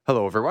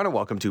Hello, everyone, and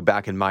welcome to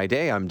Back in My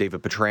Day. I'm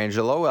David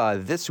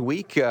Petrangelo. This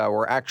week,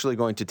 we're actually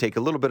going to take a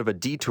little bit of a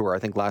detour. I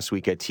think last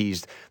week I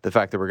teased the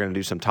fact that we're going to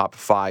do some top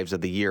fives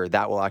of the year.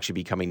 That will actually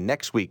be coming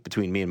next week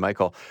between me and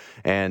Michael,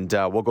 and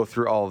we'll go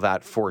through all of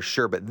that for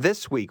sure. But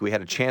this week, we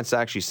had a chance to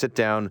actually sit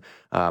down.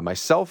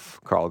 Myself,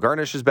 Carl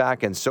Garnish is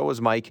back, and so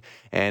is Mike,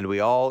 and we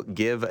all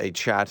give a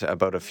chat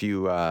about a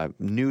few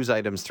news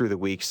items through the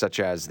week, such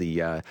as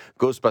the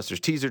Ghostbusters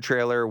teaser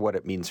trailer, what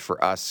it means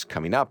for us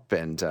coming up,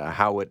 and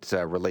how it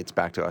relates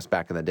back to us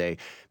back in the day,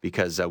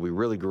 because we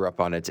really grew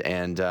up on it.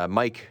 And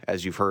Mike,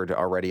 as you've heard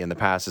already in the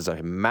past, is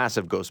a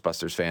massive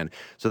Ghostbusters fan,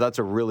 so that's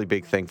a really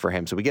big thing for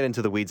him. So we get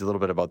into the weeds a little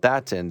bit about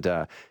that. And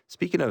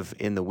speaking of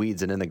in the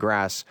weeds and in the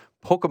grass,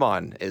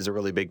 Pokemon is a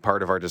really big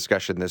part of our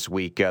discussion this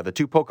week. The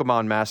two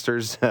Pokemon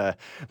masters,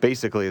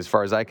 basically, as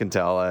far as I can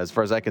tell, as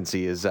far as I can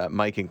see, is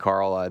Mike and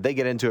Carl. They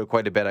get into it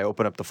quite a bit. I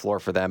open up the floor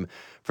for them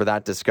for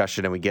that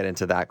discussion, and we get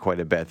into that quite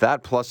a bit.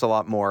 That plus a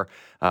lot more.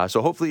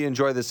 So hopefully you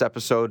enjoy this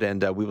episode,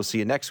 and we will see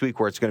you next week,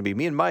 where it's going to be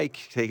me and Mike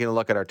taking a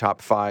look at our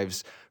top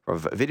fives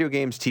of video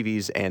games,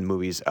 TVs, and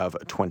movies of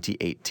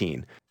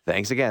 2018.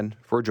 Thanks again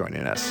for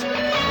joining us.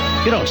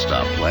 You don't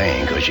stop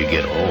playing because you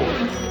get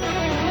old.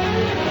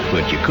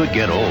 But you could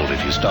get old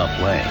if you stop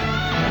playing.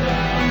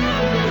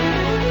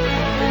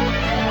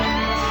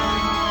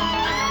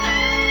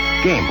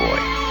 Game Boy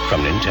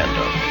from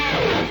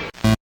Nintendo.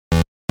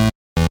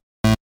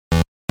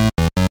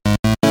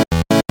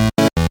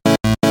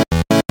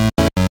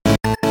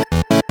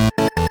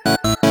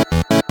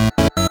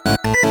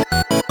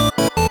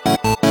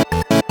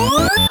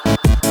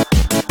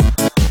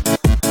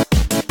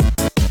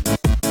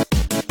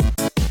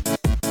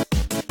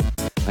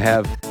 I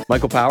have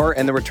Michael Power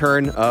and the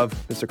return of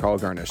Mr. Carl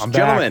Garnish. I'm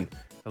Gentlemen. back.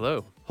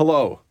 Hello.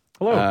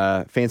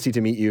 Hello. Fancy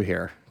to meet you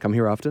here. Come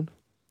here often?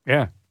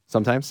 Yeah.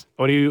 Sometimes?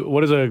 What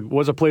is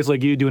a place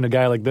like you doing a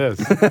guy like this?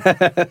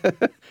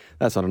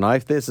 That's not a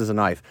knife. This is a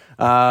knife.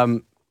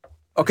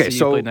 Okay, See,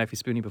 so you played Knifey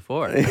Spoony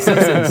before.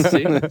 Simpsons,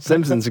 see?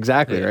 Simpsons,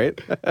 exactly, right?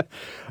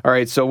 All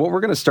right, so what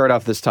we're going to start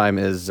off this time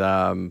is we're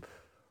going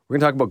to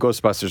talk about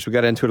Ghostbusters. We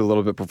got into it a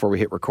little bit before we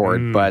hit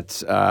record,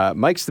 but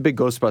Mike's the big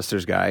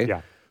Ghostbusters guy.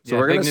 Yeah. So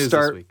Yeah, we're going big to news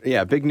start. this week.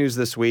 Yeah, big news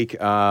this week.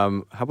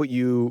 How about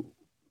you?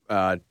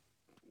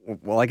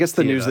 Well, I guess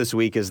the Tee it news up. this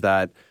week is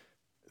that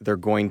they're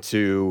going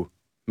to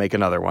make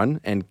another one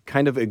and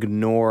kind of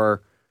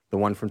ignore the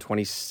one from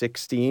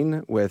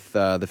 2016 with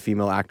the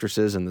female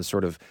actresses and the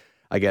sort of,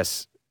 I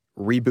guess,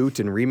 reboot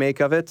and remake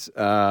of it.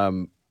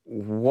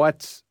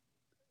 What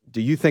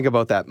do you think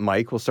about that,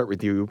 Mike? We'll start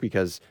with you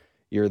because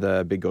you're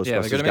the big they're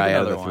Ghostbusters gonna make guy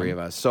out of the another three one.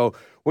 of us. So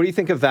what do you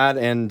think of that?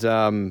 And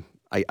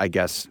I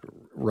guess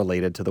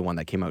related to the one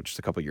that came out just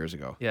a couple years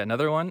ago. Yeah,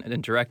 another one, and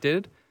then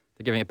directed.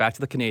 They're giving it back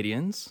to the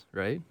Canadians,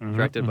 right?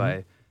 Directed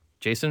by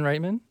Jason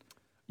Reitman.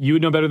 You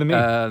would know better than me.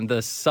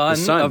 The son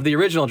son. of the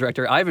original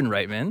director, Ivan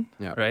Reitman,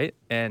 Yeah. right?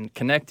 And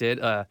connected,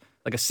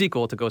 like a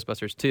sequel to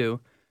Ghostbusters 2.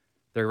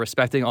 They're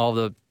respecting all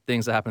the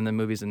things that happened in the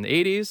movies in the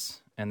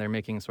 80s, and they're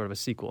making sort of a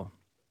sequel.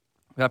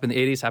 What happened in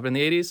the 80s happened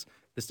in the 80s.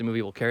 This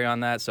movie will carry on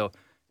that. So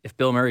if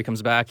Bill Murray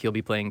comes back, he'll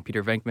be playing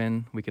Peter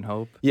Venkman, we can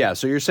hope. Yeah,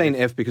 so you're saying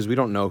if because we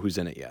don't know who's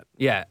in it yet.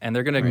 Yeah, and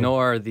they're going to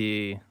ignore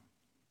the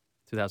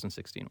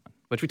 2016 one,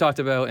 which we talked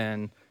about,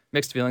 and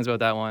mixed feelings about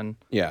that one.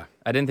 Yeah.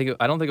 I don't think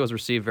it was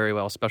received very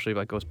well, especially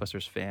by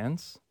Ghostbusters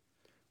fans.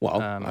 Well,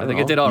 I think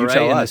it did all you right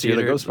tell in us, the you're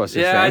the theater. Ghostbusters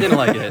Yeah, fan. I didn't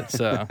like it.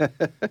 So,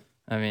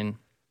 I mean,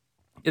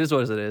 it is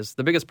what it is.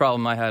 The biggest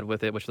problem I had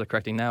with it, which they're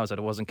correcting now, is that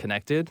it wasn't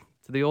connected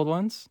to the old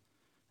ones.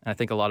 And I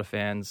think a lot of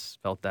fans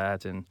felt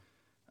that, and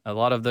a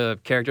lot of the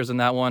characters in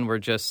that one were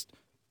just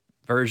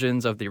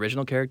versions of the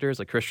original characters.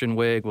 Like Christian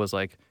Wiig was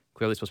like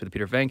clearly supposed to be the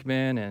Peter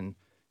Venkman, and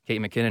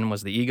Kate McKinnon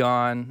was the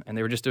Egon, and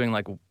they were just doing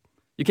like,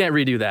 you can't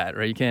redo that,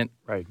 right? You can't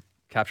right.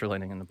 capture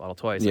lightning in the bottle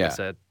twice. Yeah. Like I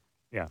said,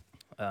 Yeah.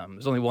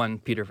 there's only one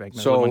Peter Venkman,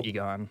 So- one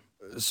Egon.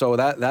 So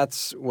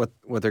that's what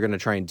they're going to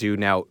try and do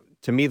now.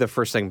 To me, the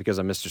first thing, because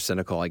I'm Mr.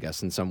 Cynical, I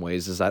guess, in some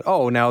ways, is that,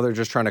 now they're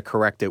just trying to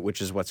correct it,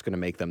 which is what's going to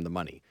make them the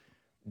money.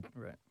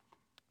 Right.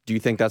 Do you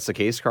think that's the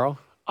case, Carl?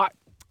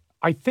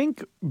 I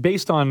think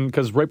based on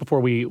because right before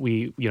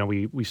we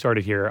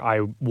started here,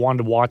 I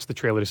wanted to watch the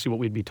trailer to see what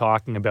we'd be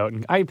talking about,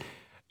 and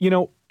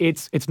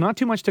it's not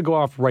too much to go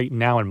off right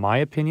now, in my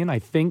opinion. I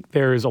think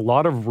there's a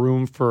lot of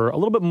room for a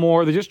little bit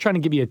more. They're just trying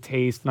to give you a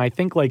taste, and I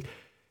think like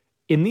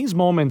in these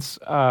moments,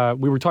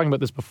 we were talking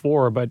about this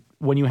before, but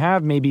when you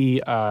have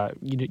maybe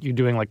you're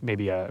doing like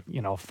maybe a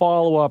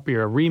follow up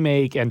or a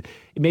remake, and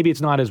maybe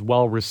it's not as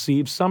well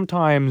received.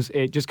 Sometimes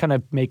it just kind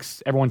of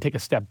makes everyone take a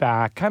step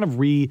back, kind of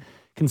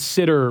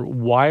reconsider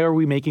why are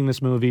we making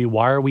this movie?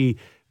 Why are we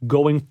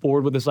going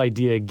forward with this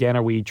idea again?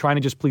 Are we trying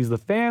to just please the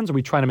fans? Are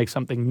we trying to make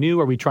something new?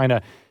 Are we trying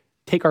to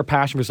take our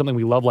passion for something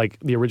we love, like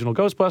the original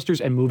Ghostbusters,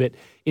 and move it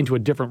into a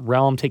different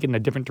realm, take it in a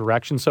different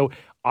direction? So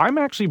I'm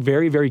actually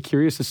very, very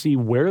curious to see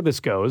where this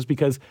goes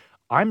because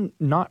I'm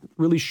not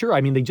really sure. I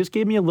mean, they just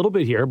gave me a little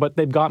bit here, but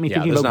they've got me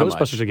thinking there's about not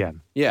Ghostbusters much.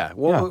 again. Yeah.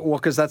 Well,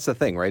 because that's the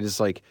thing, right?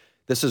 It's like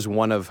this is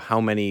one of how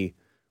many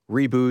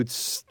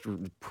reboots,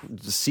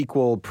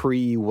 sequel,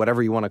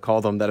 whatever you want to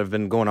call them, that have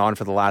been going on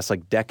for the last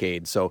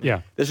decade. So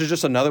this is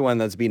just another one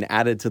that's being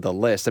added to the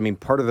list. I mean,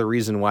 part of the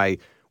reason why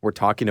we're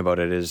talking about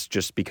it is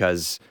just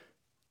because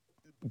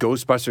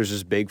Ghostbusters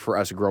is big for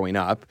us growing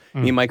up.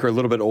 Me and Mike are a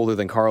little bit older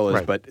than Carl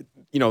is, but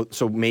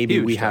so maybe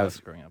Huge we to have us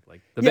growing up,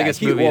 the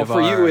biggest movie of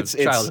for you. our It's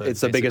childhood,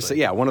 the biggest,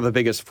 one of the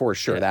biggest for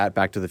sure. That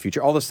Back to the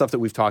Future, all the stuff that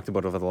we've talked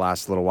about over the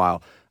last little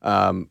while.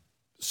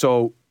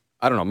 So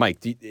I don't know, Mike,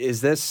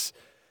 is this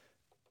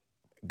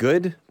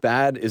good,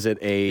 bad? Is it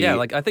a... Yeah,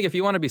 I think if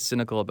you want to be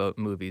cynical about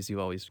movies, you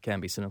always can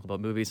be cynical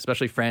about movies,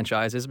 especially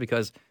franchises,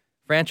 because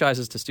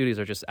franchises to studios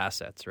are just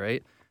assets,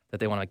 right? That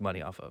they want to make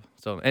money off of.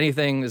 So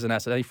anything is an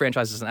asset. Any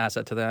franchise is an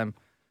asset to them,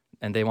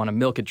 and they want to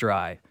milk it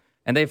dry.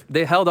 And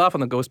they held off on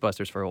the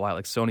Ghostbusters for a while.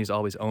 Sony's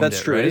always owned it.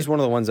 That's true. Right? It is one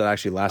of the ones that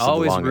actually lasted the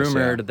longest. Always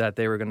rumored that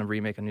they were going to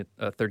remake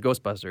a third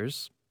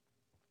Ghostbusters.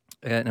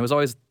 And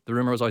the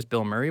rumor was always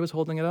Bill Murray was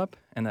holding it up,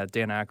 and that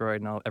Dan Aykroyd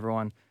and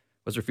everyone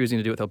was refusing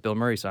to do it without Bill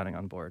Murray signing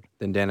on board.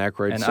 Then Dan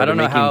Aykroyd started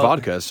making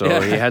vodka, so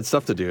he had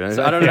stuff to do.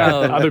 So I don't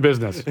know. Other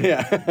business.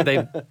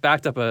 They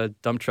backed up a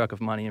dump truck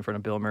of money in front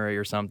of Bill Murray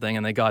or something,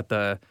 and they got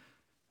the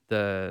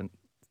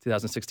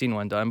 2016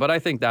 one done. But I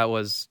think that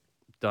was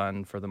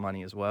done for the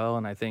money as well.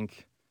 And I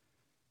think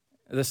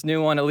this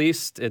new one, at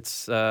least,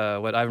 it's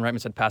what Ivan Reitman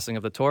said, passing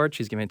of the torch.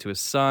 He's giving it to his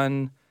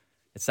son.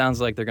 It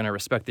sounds like they're going to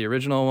respect the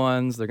original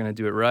ones. They're going to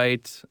do it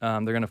right.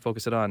 They're going to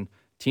focus it on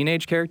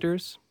teenage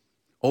characters.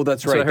 Oh,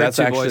 that's So right. That's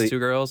two actually boys, 2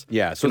 girls.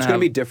 Yeah, so it's going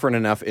to be different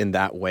enough in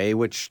that way,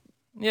 which,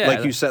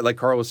 like you said, like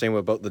Carl was saying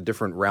about the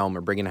different realm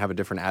or have a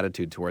different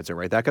attitude towards it,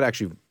 right? That could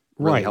actually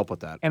really help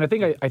with that. And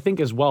I think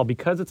as well,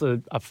 because it's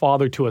a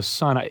father to a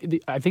son,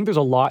 I think there's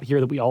a lot here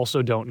that we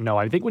also don't know.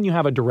 I think when you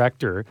have a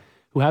director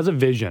who has a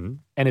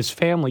vision and his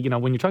family,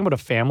 when you're talking about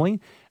a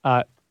family,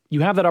 you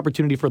have that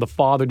opportunity for the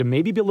father to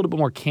maybe be a little bit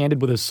more candid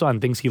with his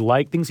son, things he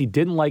liked, things he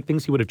didn't like,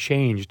 things he would have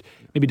changed,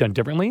 maybe done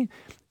differently.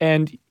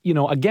 And,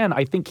 again,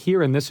 I think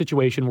here in this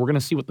situation, we're going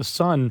to see what the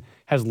son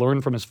has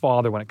learned from his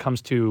father when it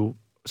comes to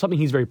something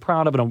he's very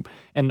proud of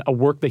and a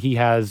work that he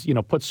has,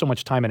 put so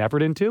much time and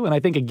effort into. And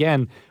I think,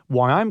 again,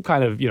 why I'm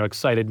kind of,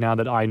 excited now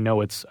that I know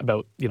it's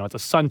about, it's a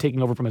son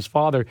taking over from his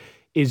father,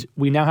 is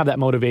we now have that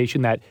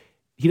motivation that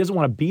he doesn't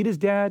want to beat his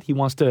dad. He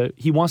wants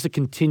to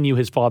continue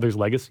his father's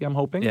legacy, I'm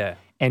hoping. Yeah.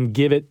 And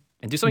give it...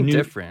 And do something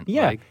different.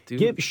 Yeah.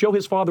 Show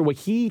his father what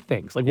he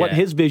thinks, what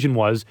his vision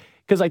was.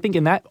 Because I think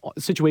in that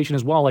situation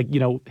as well,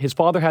 his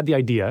father had the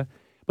idea,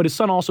 but his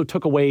son also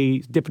took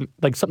away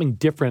something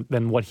different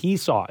than what he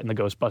saw in the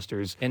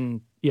Ghostbusters.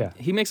 And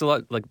he makes a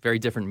lot very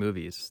different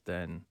movies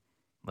than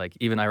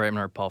even I Reitman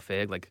or Paul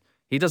Feig.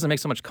 He doesn't make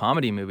so much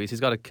comedy movies.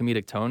 He's got a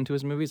comedic tone to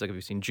his movies. Have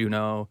you seen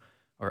Juno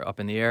or Up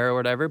in the Air or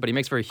whatever? But he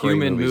makes very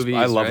human movies.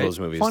 I love those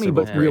movies. Funny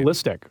but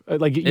realistic.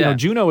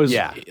 Juno is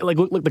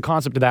look the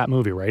concept of that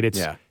movie, right?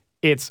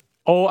 It's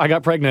I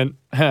got pregnant.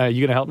 You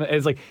gonna help me?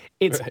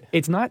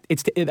 It's not.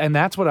 And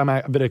that's what I'm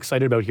a bit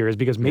excited about here is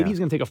because maybe he's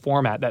gonna take a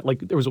format that we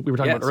were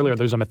talking about earlier.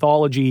 There's a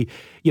mythology,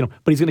 but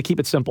he's gonna keep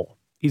it simple.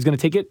 He's gonna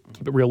keep it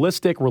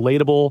realistic,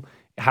 relatable,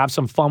 have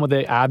some fun with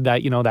it, add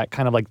that that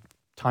kind of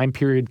time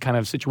period kind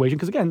of situation.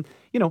 Because again,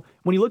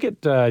 when you look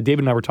at David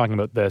and I were talking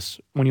about this,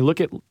 when you look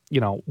at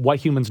what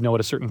humans know at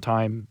a certain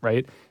time,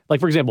 right?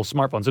 For example,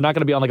 smartphones. They're not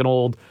going to be on an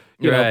old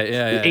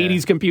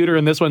 80s computer,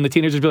 and this one the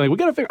teenagers be we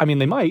got to figure. I mean,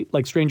 they might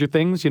Stranger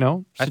Things. I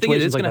think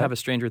it is going to have a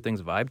Stranger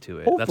Things vibe to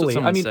it. Hopefully. That's what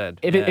someone said.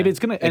 If it's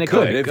going to, and it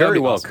could. It very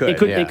well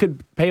could. It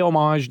could pay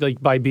homage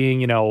by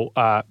being an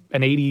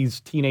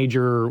 80s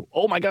teenager.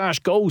 Oh my gosh,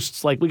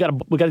 ghosts! We got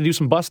to do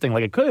some busting.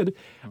 It could,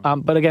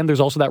 but again,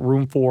 there's also that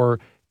room for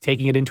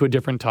taking it into a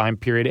different time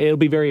period. It'll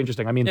be very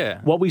interesting. I mean,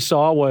 what we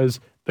saw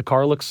was the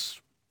car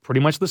looks pretty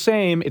much the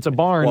same. It's a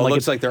barn. Well, it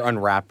looks like they're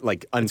unwrapped,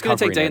 uncovering it's going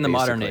to take day in the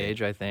modern basically.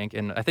 age, I think.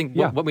 And I think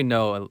what we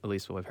know, at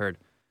least what I've heard,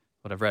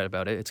 what I've read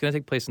about it, it's going to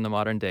take place in the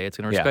modern day. It's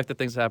going to respect the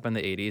things that happened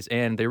in the 80s.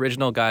 And the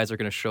original guys are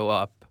going to show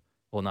up.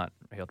 Well, not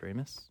Harold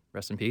Ramis,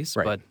 rest in peace.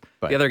 Right.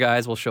 But the other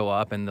guys will show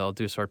up and they'll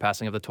do sort of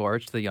passing of the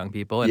torch to the young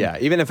people.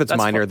 And even if it's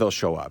minor, they'll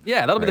show up.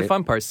 Yeah, that'll be the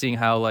fun part, seeing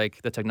how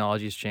the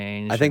technology's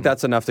changed. I think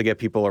that's enough to get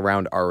people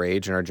around our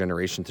age and our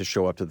generation to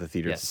show up to the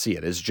theater to see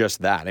it. It's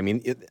just that. I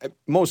mean,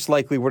 most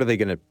likely, what are they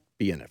going to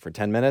be in it for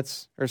 10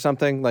 minutes or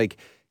something?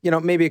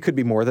 Maybe it could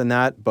be more than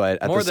that,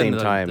 but at the same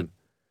time,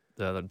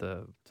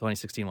 the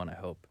 2016 one, I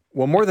hope.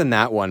 Well, more than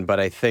that one,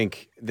 but I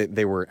think that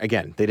they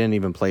didn't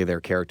even play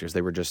their characters.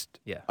 They were just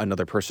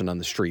another person on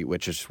the street,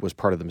 which was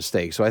part of the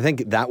mistake. So I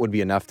think that would be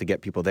enough to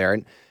get people there.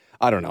 And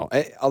I don't know.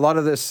 A lot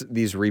of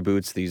these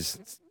reboots,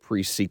 these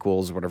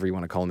pre-sequels, whatever you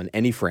want to call them, in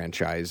any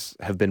franchise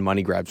have been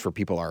money grabs for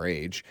people our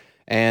age.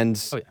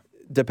 And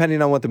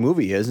depending on what the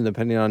movie is and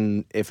depending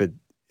on if it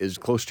is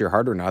close to your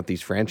heart or not,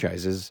 these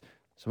franchises,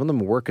 some of them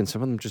work and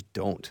some of them just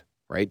don't,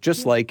 right?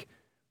 Just like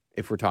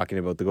if we're talking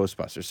about the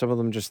Ghostbusters. Some of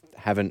them just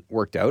haven't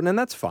worked out, and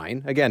that's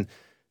fine. Again,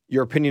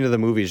 your opinion of the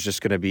movie is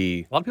just going to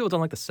be... A lot of people don't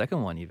like the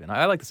second one, even.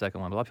 I like the second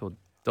one, but a lot of people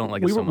don't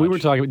like it so much. We were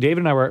talking... David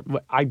and I were...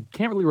 I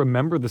can't really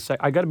remember the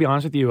second... I got to be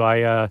honest with you.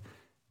 I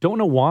don't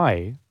know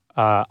why.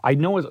 I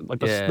know it's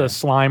like Yeah. the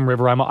Slime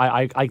River.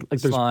 I like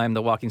there's Slime,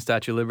 the Walking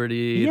Statue of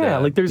Liberty. yeah, the-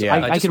 like there's Yeah.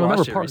 I just can remember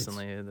watched it parts.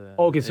 recently.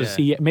 Okay, so yeah.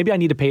 see, maybe I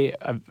need to pay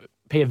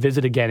a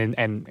visit again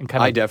and kind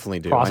of I definitely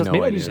do. I process. know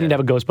Maybe I I do. just need to have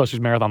a Ghostbusters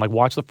marathon, like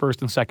watch the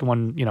first and second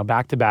one,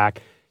 back to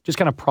back, just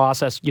kind of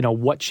process,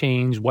 what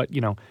changed, what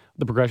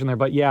the progression there.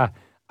 But yeah,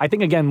 I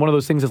think again one of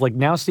those things is like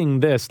now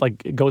seeing this, like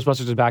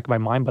Ghostbusters is back in my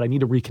mind, but I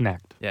need to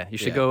reconnect. Yeah, you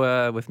should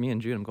go with me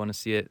in June. I'm going to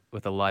see it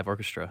with a live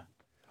orchestra.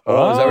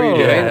 Oh, is that what you're Oh.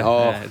 doing? Yeah.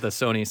 Oh, the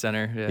Sony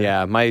Center. Yeah.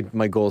 yeah.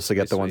 My goal is to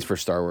get the ones sweet. for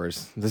Star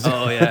Wars.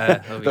 Oh yeah.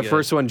 that'll be The good.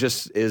 first one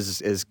just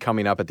is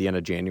coming up at the end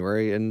of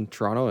January in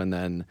Toronto, and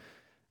then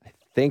I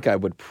think I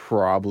would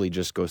probably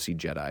just go see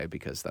Jedi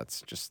because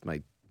that's just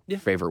my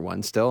favorite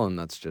one still, and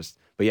that's just.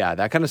 But yeah,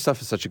 that kind of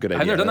stuff is such a good idea.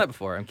 I've never done that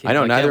before. I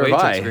know, neither have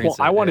I. Well,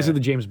 I want to see the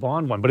James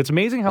Bond one, but it's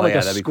amazing how Oh, like yeah,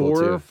 a that'd be cool,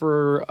 score too.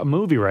 for a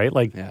movie, right?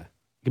 Like Yeah. it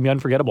can be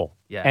unforgettable.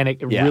 Yeah. And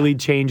it Yeah. really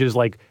changes.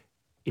 Like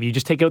if you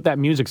just take out that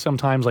music,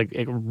 sometimes like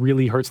it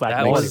really hurts that.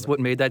 That quality. was what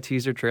made that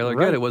teaser trailer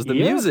Right. good. It was the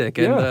Yeah, music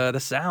and yeah. the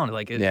sound.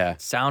 Like it Yeah.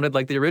 sounded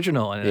like the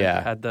original, and Yeah.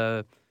 it had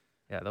the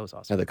that was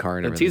awesome. Yeah, the car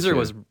and the everything, teaser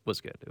too.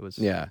 was good. It was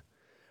Yeah.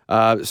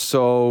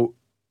 So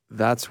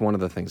that's one of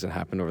the things that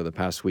happened over the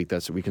past week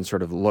that we can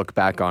sort of look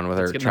back on with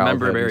our It's getting the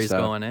member childhood and berries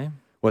stuff. going, eh?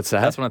 What's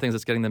that? That's one of the things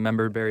that's getting the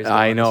member berries going.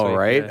 I this know, week,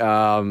 right?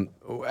 yeah.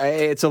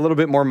 It's a little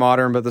bit more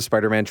modern, but the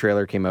Spider-Man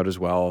trailer came out as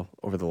well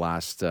over the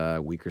last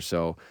week or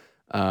so.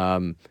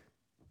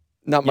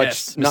 Not much.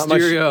 Yes, Not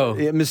Mysterio.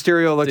 much. Yeah,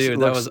 Mysterio looks Dude,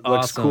 that was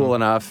looks awesome. cool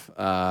enough.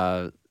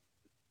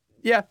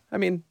 Yeah, I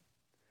mean,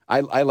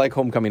 I like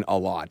Homecoming a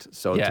lot,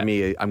 so Yeah. to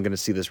me, I'm going to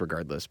see this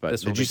regardless. But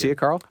This will did you be see good. it,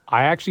 Carl?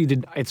 I actually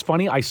did. It's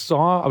funny. I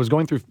was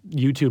going through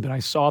YouTube and I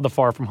saw the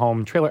Far From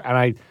Home trailer, and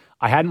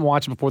I hadn't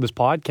watched it before this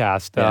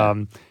podcast. Yeah.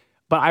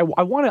 But I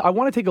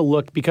want to take a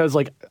look because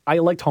like I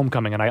liked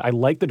Homecoming and I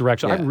liked the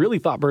direction. I Yeah. really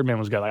thought Birdman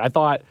was good. Like I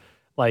thought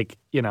like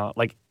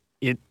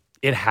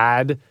it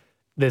had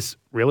this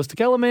realistic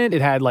element.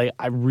 It had like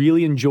I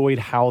really enjoyed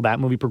how that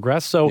movie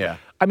progressed. So Yeah.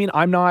 I mean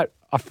I'm not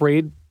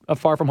afraid of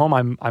Far From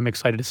Home. I'm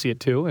excited to see it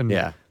too. And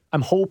Yeah.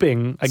 I'm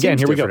hoping again.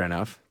 Seems Here we go. different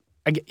enough.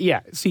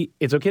 Yeah, see,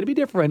 it's okay to be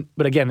different,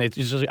 but again, it's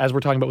just as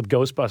we're talking about with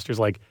Ghostbusters.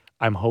 Like,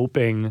 I'm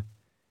hoping,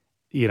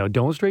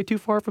 don't stray too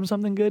far from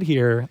something good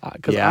here.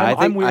 Because Yeah,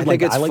 I'm weird. I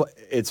think like,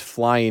 it's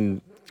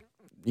flying.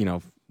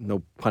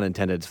 No pun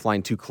intended. It's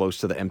flying too close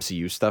to the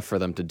MCU stuff for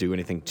them to do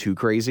anything too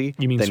crazy.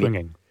 you mean They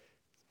swinging?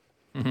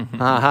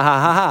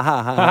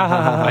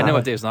 I know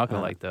what Dave's not going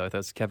to like though.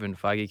 That's Kevin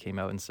Feige came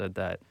out and said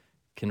that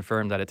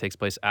confirmed that it takes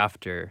place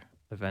after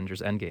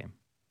Avengers Endgame.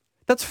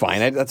 That's fine.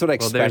 That's what I Well,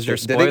 expected. there's your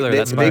Did spoiler. They,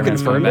 That's they Spider-Man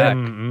confirmed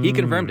coming that? back. He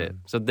confirmed it.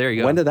 So there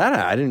you go. When did that?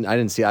 I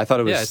didn't see. I thought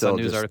it was yeah, it's a still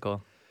news just.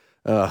 article,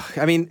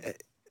 I mean,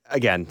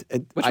 again,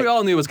 which we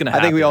all knew was going to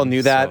happen. I think we all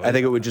knew that. so I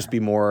think it would just be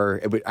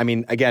more. I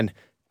mean, again,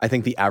 I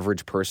think the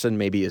average person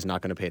maybe is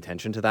not going to pay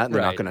attention to that, and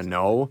they're not Right. going to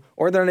know,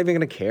 or they're not even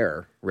going to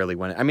care really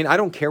when. I mean, I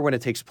don't care when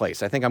it takes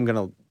place. I think I'm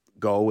going to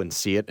go and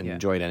see it and Yeah.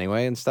 enjoy it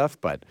anyway and stuff.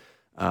 But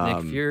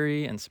Nick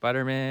Fury and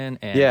Spider-Man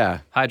and Yeah.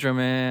 Hydra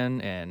Man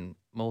and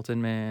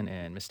Molten Man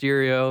and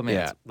Mysterio. Man,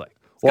 Yeah. it's like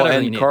it's well, got and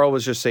everything you need. Carl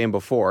was just saying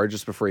before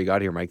you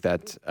got here, Mike,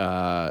 that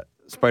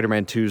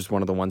Spider-Man 2 is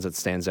one of the ones that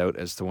stands out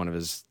as to one of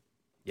his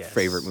Yes.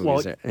 favorite Well,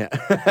 movies.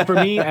 Yeah. For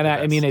me, and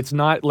I mean, it's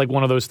not like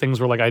one of those things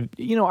where like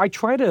I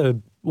try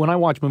to when I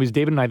watch movies.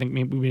 David and I think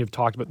we may have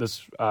talked about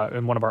this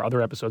in one of our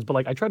other episodes, but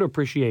like I try to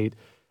appreciate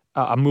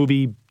a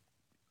movie.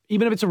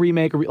 Even if it's a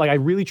remake, or like I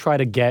really try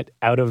to get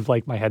out of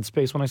like my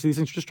headspace when I see these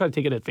things. Just try to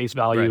take it at face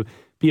value, Right.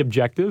 be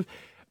objective.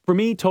 For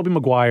me, Tobey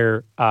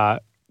Maguire,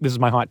 this is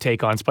my hot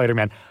take on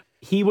Spider-Man.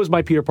 He was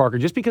my Peter Parker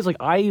just because like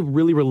I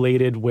really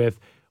related with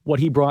what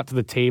he brought to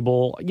the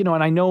table. And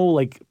I know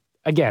like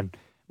again,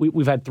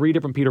 we've had 3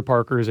 different Peter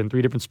Parkers and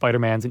 3 different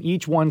Spider-Mans, and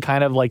each one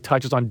kind of like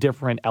touches on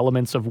different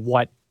elements of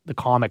what the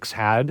comics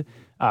had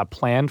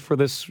planned for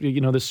this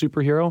this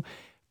superhero.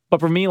 But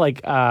for me,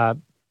 like.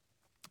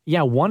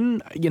 Yeah,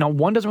 one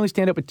doesn't really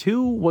stand out, but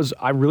 2 was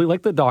I really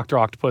like the Dr.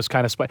 Octopus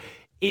kind of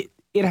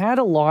It had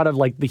a lot of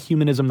like the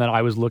humanism that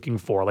I was looking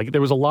for. Like there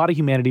was a lot of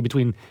humanity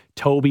between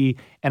Toby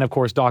and of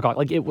course Doc Ock.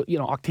 Like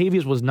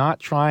Octavius was not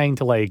trying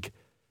to like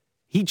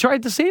he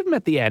tried to save him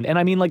at the end. And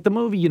I mean like the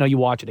movie, you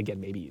watch it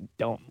again, maybe you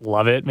don't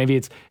love it. Maybe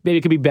it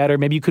could be better.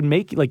 Maybe you could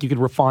make you could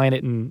refine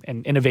it and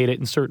innovate it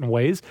in certain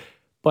ways.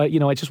 But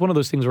it's just one of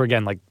those things where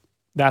again, like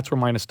that's where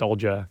my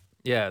nostalgia.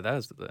 Yeah,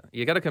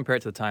 you got to compare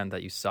it to the time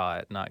that you saw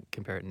it, not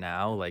compare it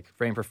now, like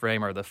frame for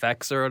frame or the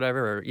effects or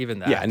whatever, or even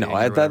that. Yeah, no,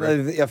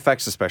 the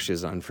effects especially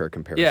is an unfair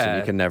comparison. Yeah,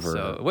 You can never.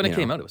 So when it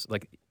came out, it was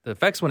like the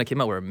effects when it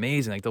came out were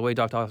amazing. Like the way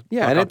Doc Ock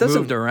Yeah, and it doesn't-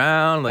 moved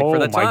around. Like oh for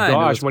the my time, it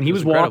gosh, when he it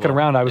was walking incredible.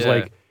 around, I was Yeah.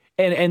 like,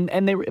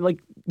 and they were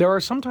like, there are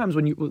some times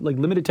when you like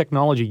limited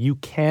technology, you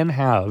can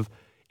have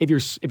if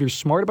you're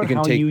smart about you can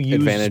how take you use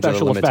advantage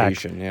special of the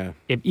effects. limitation.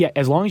 Yeah,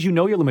 As long as you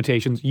know your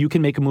limitations, you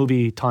can make a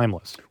movie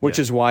timeless. which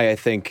is why I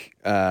think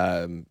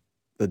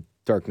the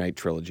Dark Knight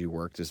trilogy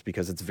worked, is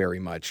because it's very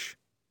much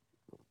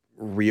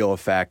real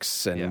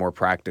effects and more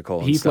practical.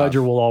 And Heath stuff.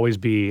 Ledger will always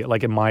be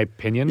like, in my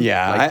opinion.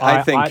 Yeah, like,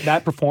 I think-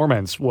 that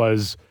performance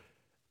was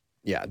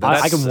Yeah,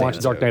 I can watch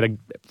stands Dark out. Knight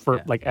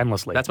for like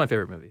endlessly. That's my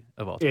favorite movie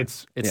of all time.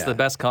 It's Yeah. the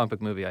best comic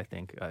book movie I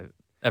think I've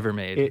ever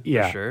made,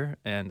 yeah. for sure.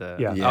 And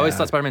Yeah. I always Yeah.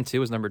 thought Spider-Man 2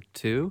 was number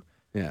 2.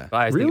 Yeah. But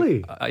I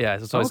Really? Think, yeah,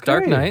 so it's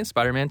Dark Okay. Knight,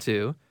 Spider-Man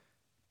 2,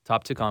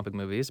 top 2 comic book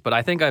movies. But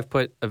I think I've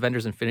put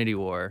Avengers Infinity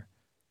War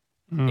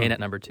in at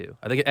number 2.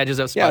 I think it edges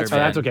out Yeah, Spider-Man.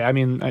 that's okay. I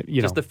mean,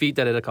 Just the feat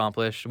that it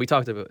accomplished. We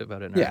talked about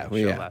it in our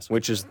show last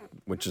week.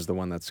 which is the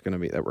one that's going to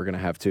be that we're going to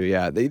have too.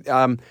 Yeah,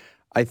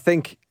 I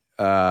think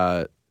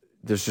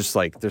there's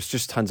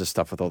just tons of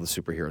stuff with all the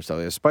superhero stuff,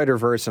 the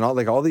Spider-Verse and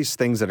all these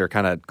things that are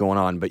kind of going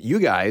on. But you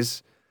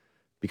guys,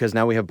 because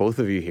now we have both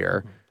of you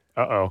here,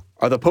 are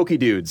the Pokey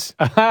Dudes.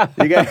 You guys,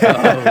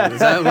 Is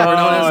that what we're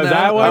known as is now?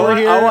 that what we're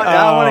here? I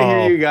want to Oh.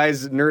 hear you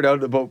guys nerd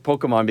out about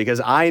Pokemon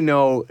because I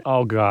know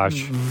Oh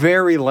gosh.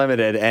 very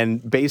limited,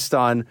 and based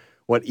on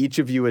what each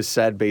of you has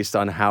said, based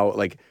on how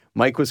like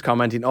Mike was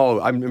commenting,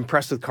 oh, I'm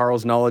impressed with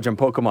Carl's knowledge on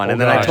Pokemon, and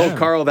then I gosh. told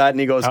Carl that, and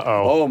he goes,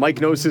 Uh-oh. oh,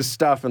 Mike knows his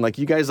stuff, and like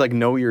you guys like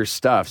know your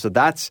stuff, so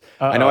that's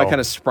I know I Uh-oh. kind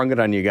of sprung it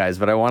on you guys,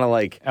 but I want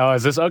to Oh,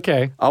 is this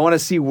okay? I want to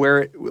see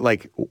where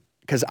like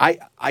because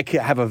I could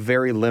have a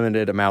very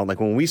limited amount. Like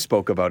when we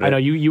spoke about it, I know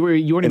you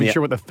weren't even the-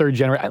 sure what the third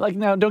generation. Like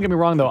now, don't get me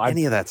wrong though.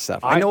 any of that stuff.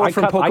 I know it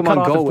from I cut Pokemon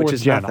off Go, at which fourth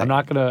is gen. nothing. I'm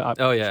not gonna.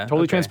 Oh, yeah.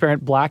 Totally Okay.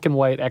 transparent. Black and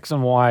white, X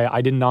and Y.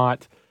 I did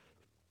not,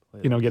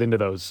 get into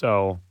those.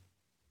 So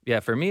Yeah,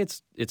 for me,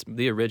 it's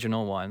the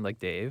original one, like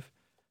Dave.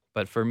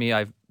 But for me,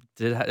 I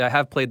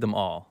have played them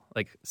all,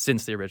 like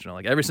since the original.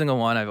 Like every single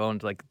one I've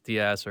owned, like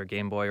DS or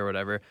Game Boy or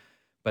whatever.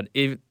 But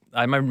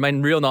my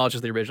real knowledge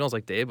is the originals,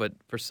 like Dave. But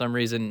for some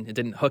reason, it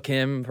didn't hook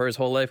him for his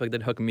whole life. Like it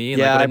did hook me. And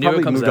Yeah, like, when I I knew it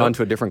probably comes moved out, on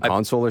to a different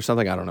console or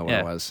something. I don't know what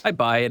it was. I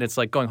buy it. And it's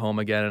like going home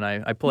again, and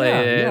I play Yeah,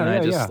 it, yeah, and I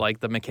yeah, just yeah. like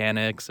the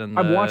mechanics. And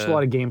I've watched a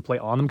lot of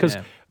gameplay on them because.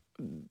 Yeah.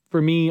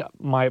 For me,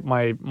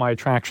 my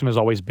attraction has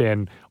always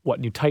been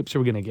what new types are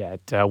we going to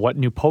get? What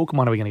new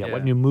Pokemon are we going to get? What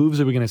Yeah. new moves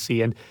are we going to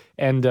see?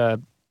 And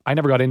I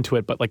never got into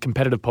it, but like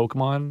competitive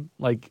Pokemon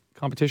like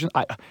competition,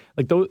 I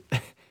like those.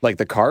 Like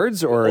the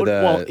cards or the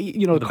Well, the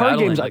The card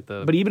battling, games, like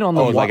the- but even on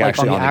the like on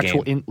actually the on the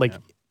actual game.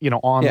 in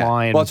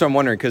online. Well, that's what I'm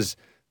wondering because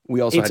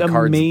we also It's had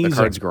cards, the amazing.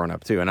 cards growing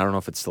up too, and I don't know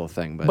if it's still a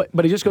thing,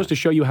 But it just goes to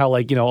show you how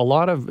a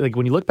lot of like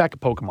when you look back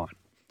at Pokemon,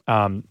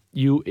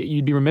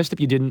 you'd be remiss if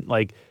you didn't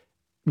like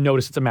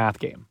notice it's a math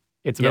game.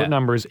 It's about Yeah.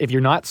 numbers. If you're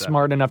not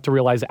smart enough to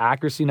realize the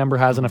accuracy number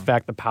has an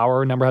effect, the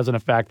power number has an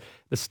effect,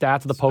 the stats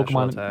of the Special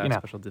Pokemon, attack,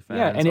 special defense,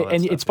 yeah, and all that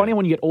it's stuff, funny yeah.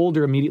 when you get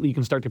older. Immediately, you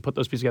can start to put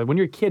those pieces together. When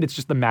you're a kid, it's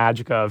just the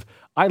magic of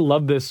I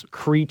love this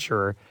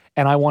creature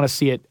and I want to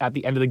see it at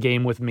the end of the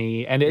game with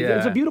me, and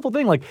it's a Yeah. beautiful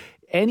thing. Like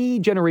any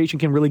generation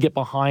can really get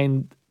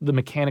behind the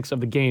mechanics of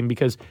the game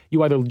because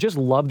you either just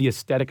love the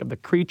aesthetic of the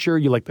creature,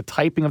 you like the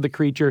typing of the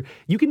creature.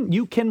 You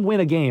can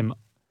win a game.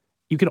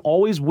 You can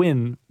always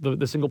win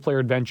the single player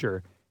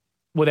adventure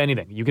with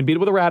anything. You can beat it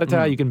with a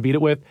Rattata, you can beat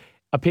it with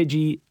a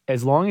Pidgey,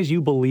 as long as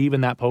you believe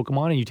in that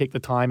Pokemon and you take the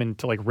time and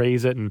to like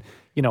raise it and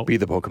be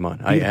the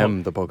Pokemon. I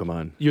am the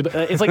Pokemon.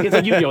 it's like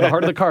Yu-Gi-Oh, the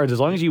heart of the cards. As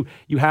long as you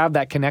have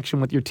that connection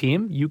with your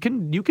team, you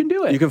can do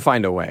it. You can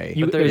find a way.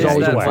 You- But there There's is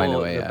always that a way. Find a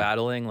whole way, the yeah.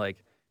 battling, like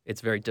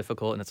it's very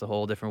difficult and it's a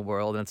whole different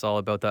world and it's all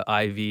about the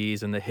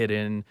IVs and the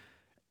hidden.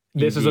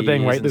 This is the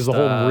thing, EVs right? and There's the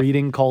whole stuff.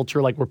 reading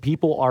culture, like where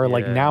people are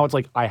like Yeah. now. It's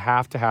like I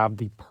have to have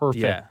the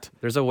perfect. Yeah,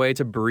 there's a way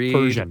to breed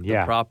Version, the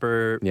yeah.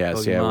 proper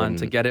Yes, yeah, Pokemon when-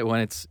 to get it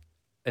when it's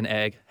an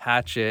egg,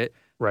 hatch it,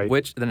 Right.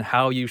 then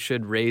how you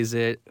should raise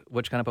it,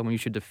 which kind of Pokemon you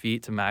should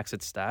defeat to max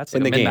its stats,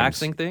 like In a the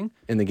games. min-maxing thing.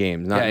 in the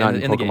games, not Yeah,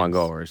 in the Pokemon games.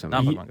 Go or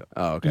something. Not Pokemon Go.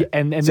 Oh, okay. Yeah,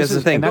 and So this that's is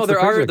the thing. and that's No, the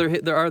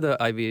crazy- there are the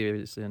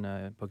IVs in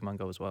Pokemon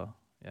Go as well.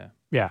 Yeah.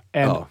 Yeah,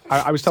 and Oh,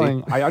 I was see?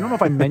 telling, I don't know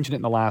if I mentioned it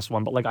in the last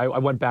one, but like I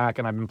went back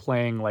and I've been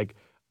playing like,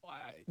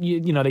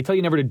 they tell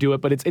you never to do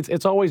it, but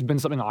it's always been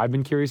something I've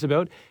been curious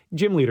about.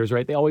 Gym leaders,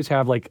 right? They always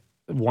have like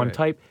one Right.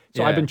 type,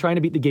 so Yeah. I've been trying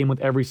to beat the game with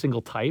every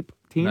single type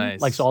team.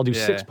 Nice. Like, so I'll do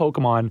Yeah. 6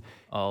 Pokemon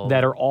All-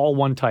 that are all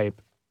one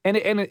type.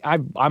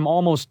 I'm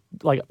almost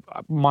like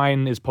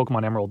mine is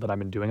Pokemon Emerald that I've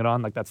been doing it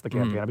on. Like that's the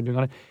campaign I've been doing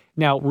on it.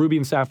 Now Ruby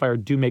and Sapphire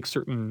do make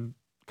certain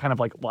kind of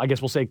like, well, I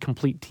guess we'll say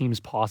complete teams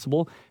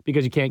possible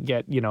because you can't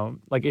get,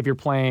 like if you're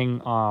playing,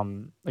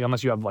 like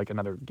unless you have like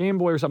another Game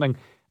Boy or something,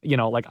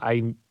 like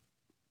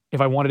if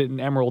I wanted it in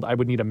Emerald, I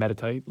would need a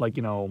Meditite. Like,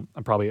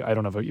 I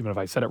don't know even if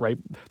I said it right.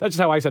 That's just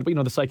how I said it,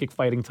 but the psychic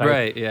fighting type.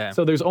 Right, yeah.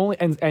 So there's only,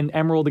 and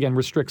Emerald again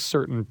restricts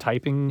certain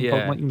typing Yeah.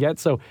 Pokemon you can get.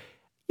 So,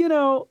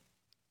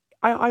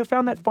 I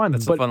found that fun.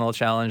 That's but a fun little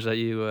challenge that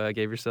you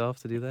gave yourself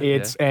to do that.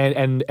 it's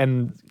and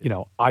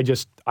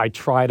I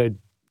try to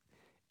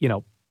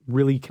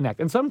really connect.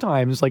 And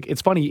sometimes like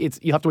it's funny,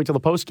 you have to wait till the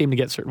post game to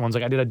get certain ones.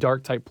 Like I did a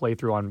dark type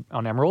playthrough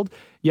on Emerald.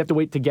 You have to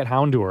wait to get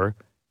Houndour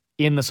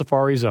in the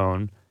Safari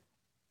Zone.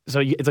 So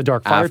it's a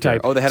dark fire After.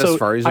 type. Oh, they had a So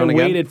Safari Zone I again?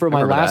 waited for I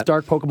my remember last that.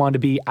 dark Pokemon to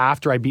be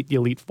after I beat the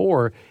Elite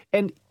Four.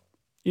 And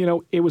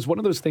it was one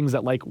of those things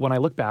that like when I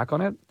look back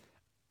on it,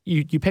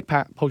 you pick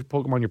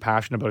Pokemon you're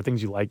passionate about, or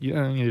things you like.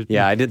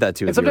 Yeah, I did that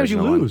too. And with the sometimes you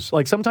original one. lose.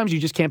 Like sometimes you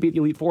just can't beat the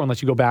Elite Four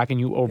unless you go back and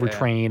you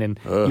overtrain and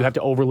you have to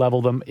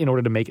overlevel them in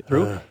order to make it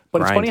through.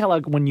 But it's grind. funny how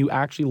like when you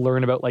actually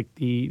learn about like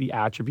the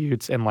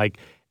attributes and like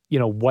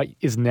what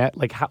is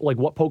like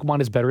what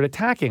Pokemon is better at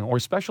attacking or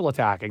special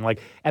attacking,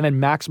 and then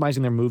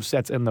maximizing their move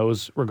sets in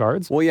those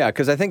regards. Well, yeah,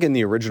 because I think in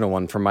the original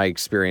one, from my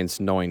experience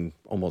knowing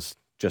almost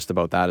just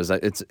about that, is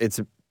that it's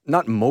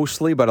not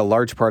mostly, but a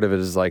large part of it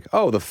is like,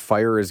 oh, the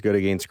fire is good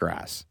against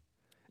grass.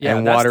 Yeah,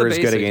 and that's water the is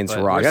good basic, against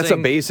but rock. we're That's saying-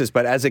 a basis,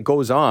 but as it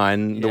goes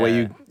on, the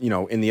way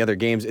in the other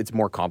games, it's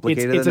more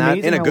complicated It's than that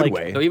amazing in a how, good like-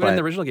 way. No, even in but-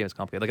 the original game, it's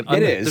complicated.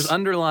 It is. There's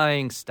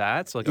underlying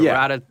stats, like a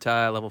Yeah.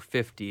 Rattata level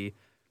 50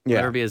 will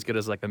never be as good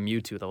as like a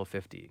Mewtwo level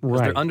 50.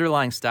 Because Right. their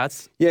underlying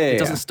stats, Yeah, it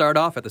doesn't start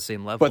off at the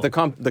same level. But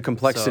the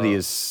complexity So-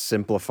 is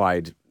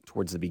simplified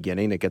towards the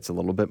beginning. It gets a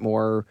little bit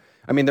more.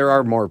 I mean, there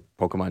are more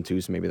Pokemon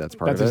too, so maybe that's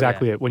part That's of it.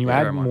 exactly it. When you Yeah,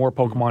 add very much. more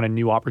Pokemon and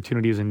new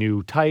opportunities and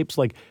new types,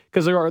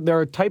 because there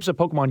are types of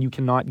Pokemon you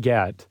cannot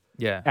get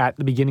Yeah. at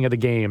the beginning of the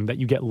game that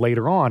you get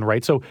later on,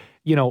 right? So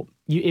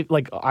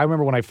I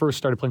remember when I first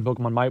started playing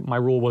Pokemon, my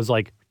rule was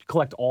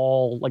collect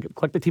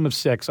the team of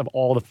 6 of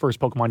all the first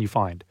Pokemon you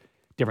find,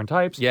 different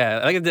types. Yeah,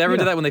 like they never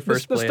did that when they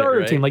first the played starter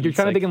it, right? team. You're It's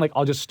kind of thinking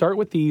I'll just start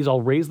with these,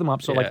 I'll raise them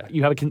up, so Yeah.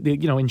 you have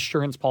a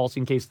insurance policy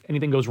in case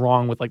anything goes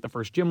wrong with the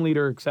first gym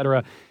leader, et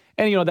cetera.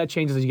 And that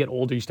changes as you get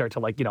older. You start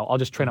to I'll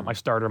just train up my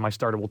starter. My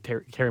starter will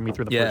carry me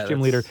through the first gym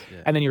leader,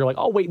 and then you're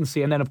I'll wait and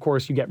see. And then of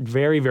course you get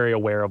very, very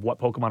aware of what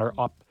Pokemon are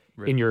up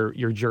in your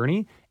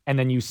journey, and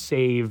then you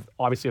save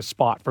obviously a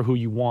spot for who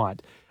you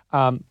want.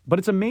 But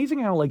it's amazing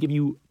how if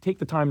you take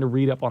the time to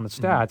read up on the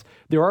stats,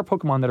 there are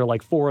Pokemon that are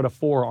 4 out of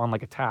 4 on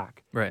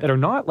attack Right. that are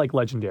not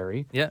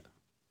legendary. Yeah.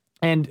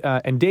 And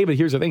David,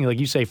 here's the thing: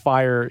 you say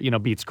fire,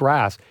 beats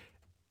grass.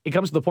 It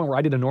comes to the point where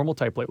I did a normal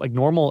type play.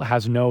 Normal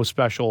has no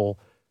special,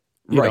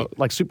 Right.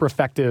 super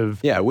effective.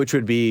 Yeah, which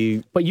would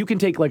be But you can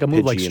take a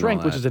move like Pidgey and Strength,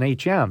 all which that. is an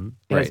HM,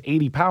 it has Right.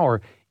 80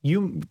 power.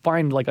 You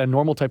find a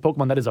normal type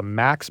Pokemon that is a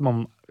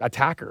maximum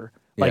attacker,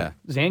 like Yeah.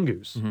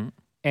 Zangoose, Mm-hmm.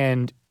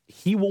 and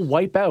he will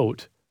wipe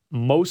out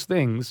most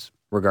things.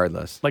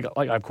 regardless. Like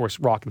of course,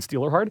 Rock and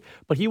Steel are hard,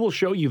 but he will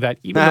show you that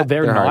even though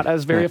they're They're not hard.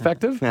 as very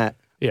effective. Nah.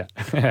 Yeah,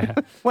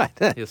 What?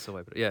 He'll still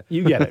wipe it. Yeah.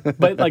 you get it.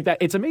 But that,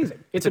 it's amazing.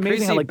 It's a amazing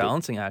crazy how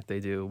balancing act they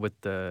do with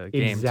the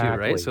game too, Exactly.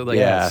 right? So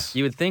Yes.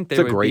 you would think It's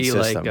there a would great be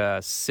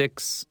system.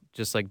 6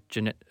 just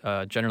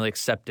generally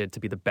accepted to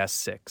be the best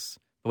 6.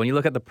 But when you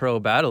look at the pro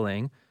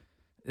battling,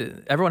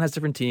 everyone has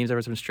different teams, everyone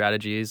has different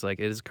strategies. It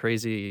is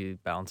crazy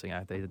balancing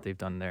act they've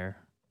done there.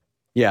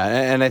 Yeah,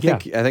 and I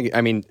think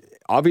I mean,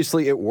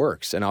 obviously it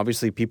works, and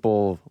obviously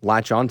people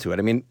latch onto it.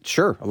 I mean,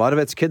 sure, a lot of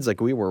it's kids like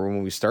we were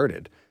when we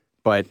started,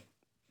 but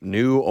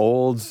new,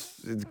 old,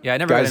 Yeah, I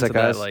never got guys into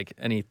like that us.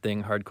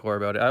 anything hardcore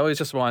about it. I always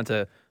just wanted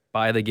to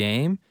buy the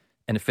game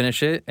and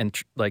finish it and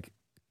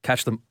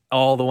catch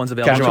all the ones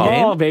available catch in them the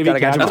game. all, baby. Gotta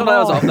catch Catch them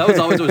That's them what all. that was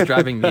always what was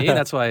driving me.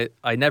 That's why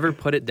I never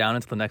put it down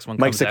until the next one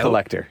Mike's comes a out.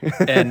 collector.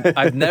 And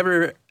I've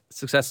never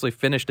successfully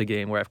finished a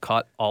game where I've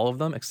caught all of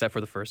them except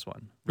for the first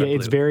one. Yeah, Red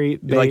it's Blue. very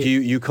Like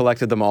you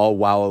collected them all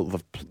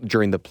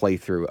during the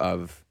playthrough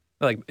of.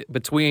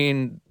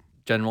 Between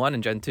Gen 1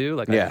 and Gen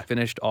 2, Yeah. I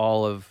finished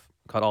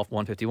caught all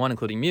 151,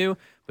 including Mew.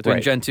 Between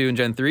Right. Gen 2 and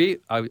Gen 3,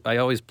 I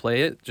always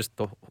play it just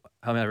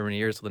however many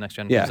years till the next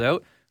gen Yeah. comes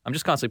out. I'm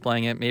just constantly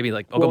playing it. Maybe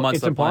I'll go months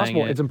it's without playing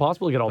impossible. it. It's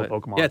impossible to get all the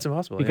But- Pokemon. yeah, it's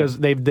impossible, because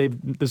they've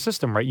the